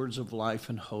release the words of life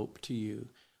and hope to you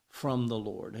from the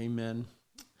Lord. Amen.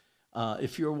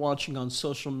 If you're watching on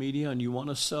social media and you want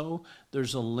to sow,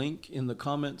 there's a link in the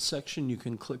comments section. You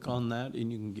can click on that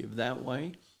and you can give that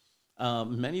way.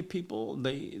 Many people,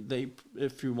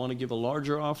 if you want to give a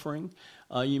larger offering,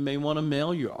 you may want to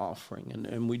mail your offering.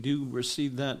 And we do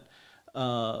receive that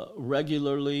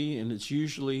regularly, and it's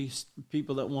usually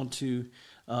people that want to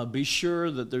be sure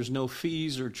that there's no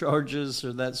fees or charges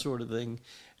or that sort of thing.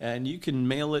 And you can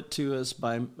mail it to us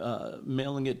by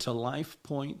mailing it to Life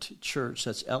Point Church.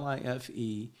 That's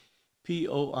LIFEPOINTE,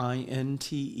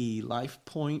 Life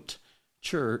Point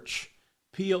Church,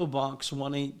 P.O. Box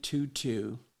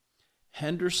 1822,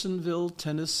 Hendersonville,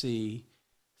 Tennessee,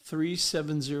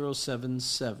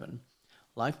 37077.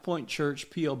 Life Point Church,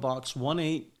 P.O. Box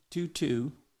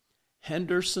 1822,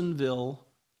 Hendersonville,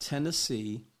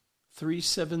 Tennessee,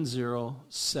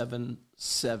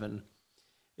 37077.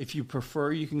 If you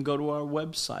prefer, you can go to our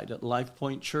website at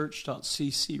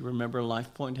lifepointchurch.cc. Remember,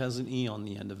 LifePoint has an E on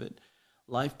the end of it.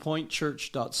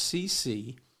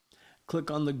 lifepointchurch.cc. Click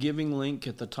on the giving link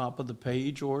at the top of the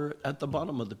page or at the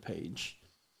bottom of the page.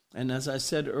 And as I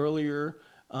said earlier,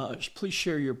 please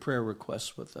share your prayer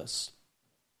requests with us.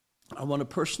 I want to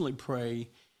personally pray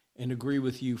and agree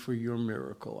with you for your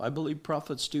miracle. I believe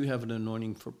prophets do have an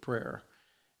anointing for prayer.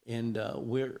 And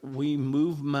we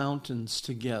move mountains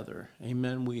together.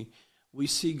 Amen. We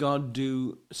see God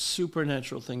do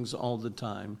supernatural things all the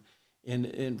time.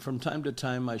 And from time to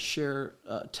time, I share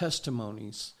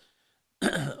testimonies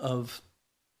of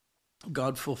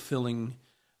God fulfilling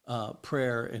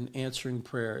prayer and answering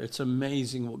prayer. It's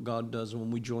amazing what God does when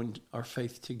we join our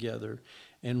faith together.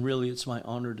 And really, it's my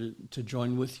honor to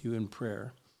join with you in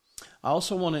prayer. I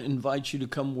also want to invite you to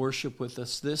come worship with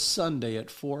us this Sunday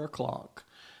at 4 o'clock.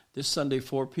 This Sunday,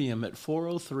 4 p.m. at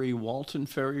 403 Walton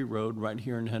Ferry Road, right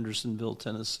here in Hendersonville,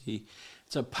 Tennessee.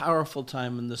 It's a powerful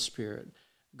time in the Spirit.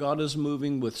 God is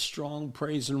moving with strong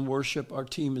praise and worship. Our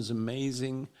team is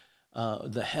amazing.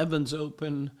 The heavens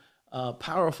open.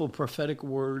 Powerful prophetic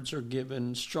words are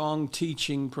given. Strong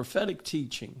teaching, prophetic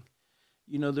teaching.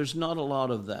 You know, there's not a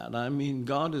lot of that. I mean,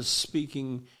 God is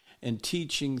speaking and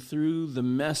teaching through the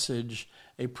message,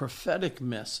 a prophetic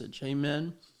message.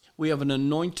 Amen. We have an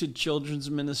anointed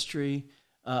children's ministry.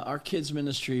 Our kids'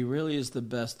 ministry really is the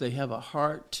best. They have a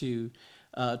heart to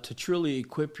truly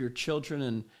equip your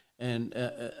children and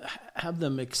have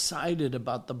them excited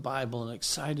about the Bible and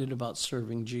excited about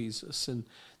serving Jesus. And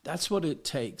that's what it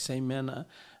takes. Amen.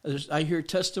 I hear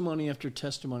testimony after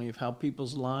testimony of how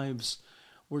people's lives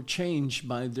were changed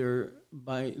by their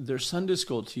Sunday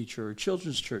school teacher or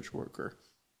children's church worker.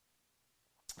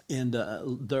 And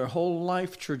their whole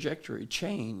life trajectory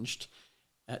changed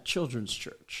at children's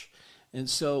church. And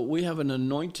so we have an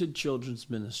anointed children's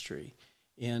ministry.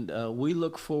 And we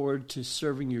look forward to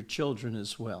serving your children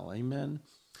as well. Amen.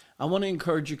 I want to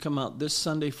encourage you to come out this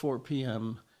Sunday, 4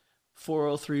 p.m.,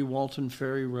 403 Walton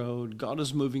Ferry Road. God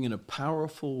is moving in a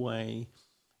powerful way.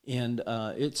 And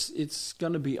it's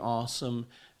going to be awesome.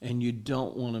 And you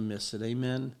don't want to miss it.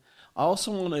 Amen. I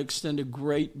also want to extend a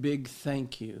great big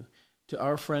thank you to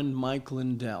our friend Mike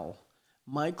Lindell.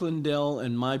 Mike Lindell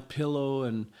and MyPillow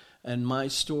and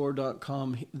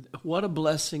MyStore.com. What a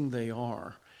blessing they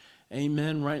are.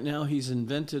 Amen. Right now he's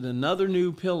invented another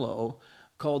new pillow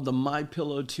called the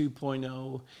MyPillow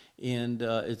 2.0. And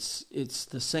it's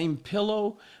the same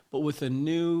pillow, but with a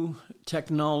new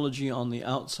technology on the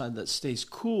outside that stays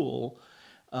cool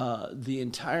the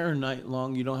entire night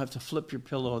long. You don't have to flip your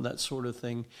pillow, that sort of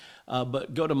thing.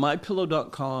 But go to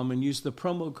mypillow.com and use the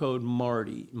promo code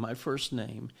Marty, my first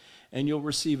name, and you'll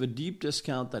receive a deep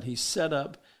discount that he set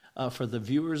up for the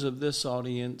viewers of this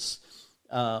audience.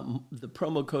 The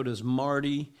promo code is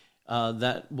Marty.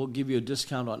 That will give you a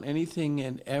discount on anything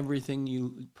and everything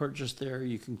you purchase there.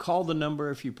 You can call the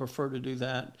number if you prefer to do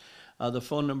that. The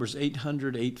phone number is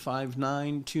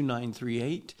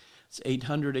 800-859-2938. It's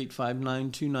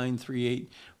 800-859-2938.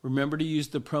 Remember to use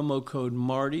the promo code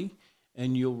Marty,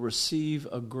 and you'll receive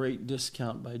a great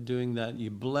discount by doing that.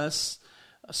 You bless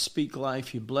Speak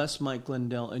Life, you bless Mike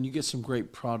Lindell, and you get some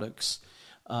great products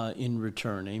in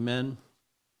return. Amen.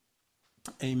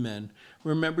 Amen.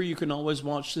 Remember, you can always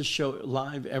watch this show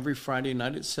live every Friday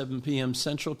night at 7 p.m.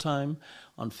 Central Time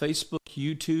on Facebook,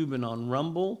 YouTube, and on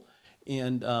Rumble.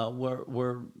 And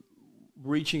we're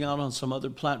reaching out on some other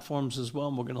platforms as well,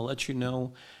 and we're going to let you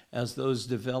know as those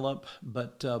develop.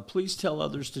 But please tell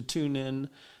others to tune in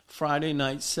Friday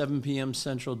night, 7 p.m.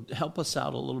 Central. Help us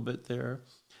out a little bit there.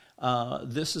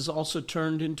 This is also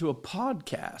turned into a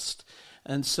podcast.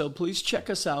 And so please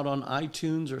check us out on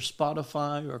iTunes or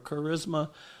Spotify or Charisma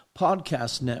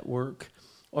Podcast Network,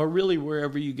 or really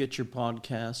wherever you get your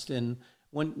podcast. And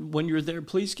when you're there,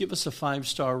 please give us a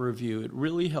 5-star review. It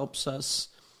really helps us.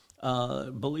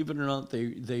 Believe it or not,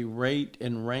 they rate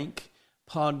and rank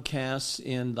podcasts,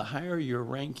 and the higher your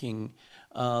ranking,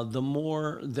 the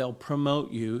more they'll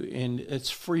promote you, and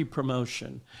it's free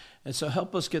promotion. And so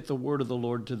help us get the word of the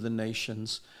Lord to the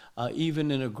nations,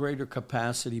 even in a greater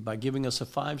capacity, by giving us a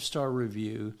 5-star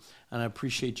review, and I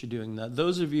appreciate you doing that.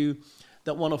 Those of you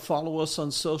that want to follow us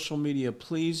on social media,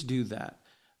 please do that.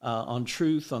 On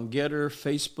Truth, on Getter,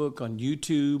 Facebook, on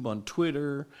YouTube, on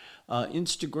Twitter,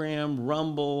 Instagram,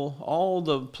 Rumble, all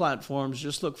the platforms.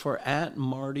 Just look for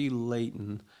 @Marty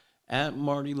Layton.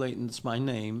 @Marty Layton, it's my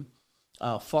name.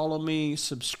 Follow me,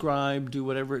 subscribe, do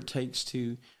whatever it takes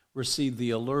to receive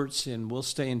the alerts, and we'll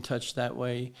stay in touch that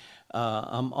way.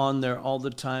 I'm on there all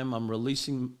the time. I'm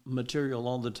releasing material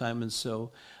all the time, and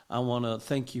so I want to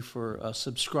thank you for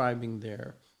subscribing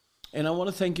there. And I want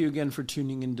to thank you again for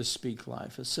tuning in to Speak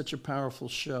Life. It's such a powerful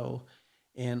show,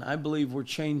 and I believe we're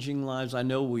changing lives. I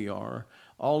know we are,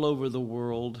 all over the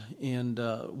world. And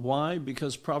why?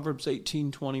 Because Proverbs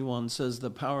 18:21 says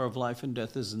the power of life and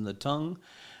death is in the tongue,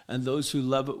 and those who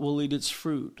love it will eat its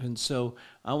fruit. And so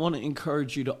I want to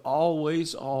encourage you to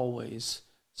always, always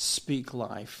speak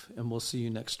life. And we'll see you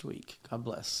next week. God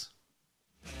bless.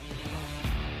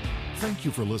 Thank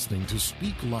you for listening to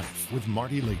Speak Life with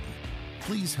Marty Layton.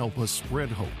 Please help us spread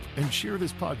hope and share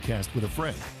this podcast with a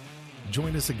friend.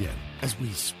 Join us again as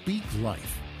we speak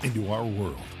life into our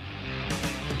world.